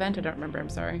near that vent? I don't remember. I'm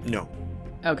sorry. No.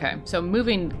 Okay. So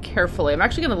moving carefully, I'm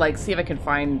actually going to see if I can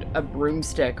find a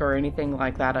broomstick or anything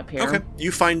like that up here. Okay.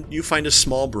 You find a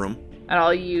small broom. And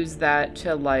I'll use that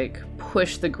to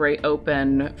push the grate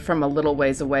open from a little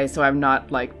ways away so I'm not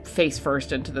face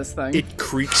first into this thing. It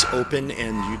creaks open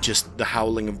and the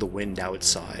howling of the wind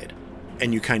outside.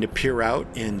 And you kind of peer out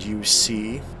and you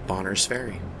see Bonner's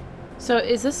Ferry. So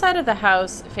is this side of the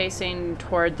house facing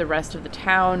toward the rest of the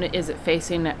town? Is it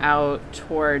facing out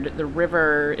toward the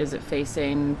river? Is it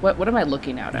facing... What am I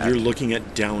looking out at? You're looking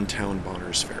at downtown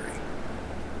Bonner's Ferry.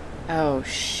 Oh,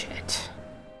 shit.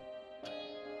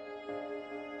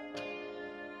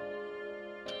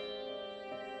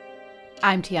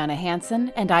 I'm Tiana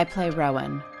Hansen, and I play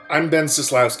Rowan. I'm Ben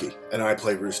Sislowski, and I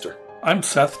play Rooster. I'm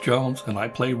Seth Jones, and I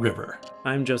play River.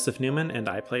 I'm Joseph Newman, and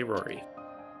I play Rory.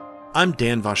 I'm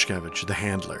Dan Vashkevich, the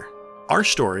Handler. Our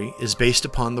story is based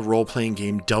upon the role-playing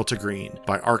game Delta Green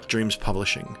by Arc Dreams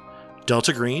Publishing.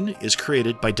 Delta Green is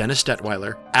created by Dennis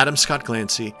Detweiler, Adam Scott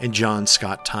Glancy, and John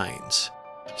Scott Tynes.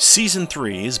 Season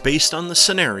 3 is based on the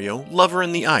scenario Lover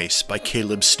in the Ice by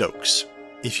Caleb Stokes.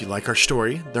 If you like our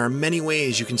story, there are many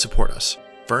ways you can support us.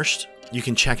 First, you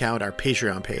can check out our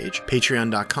Patreon page,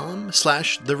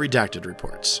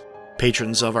 patreon.com/theredactedreports.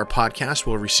 Patrons of our podcast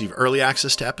will receive early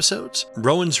access to episodes,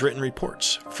 Rowan's written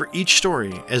reports for each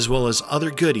story, as well as other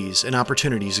goodies and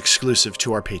opportunities exclusive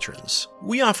to our patrons.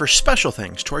 We offer special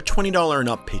thanks to our $20 and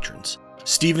up patrons: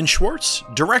 Stephen Schwartz,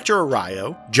 Director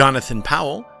Arayo, Jonathan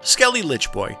Powell, Skelly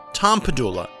Lichboy, Tom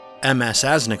Padula, MS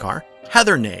Asnikar,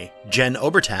 Heather Ney, Jen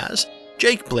Obertaz,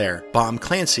 Jake Blair, Bomb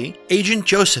Clancy, Agent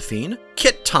Josephine,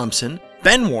 Kit Thompson,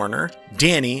 Ben Warner,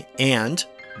 Danny, and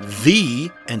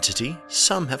the entity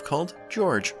some have called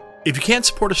George. If you can't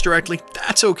support us directly,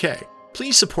 that's okay.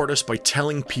 Please support us by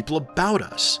telling people about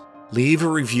us. Leave a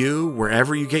review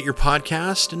wherever you get your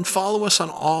podcast and follow us on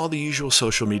all the usual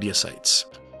social media sites.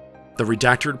 The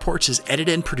Redacted Reports is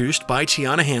edited and produced by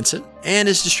Tiana Hansen and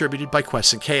is distributed by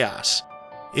Quest and Chaos.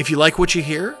 If you like what you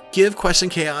hear, give Quest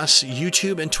and Chaos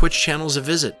YouTube and Twitch channels a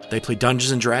visit. They play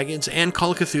Dungeons & Dragons and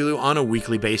Call of Cthulhu on a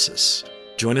weekly basis.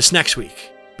 Join us next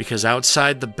week, because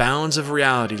outside the bounds of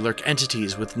reality lurk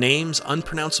entities with names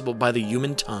unpronounceable by the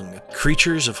human tongue,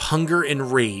 creatures of hunger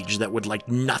and rage that would like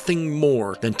nothing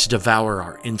more than to devour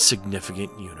our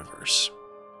insignificant universe.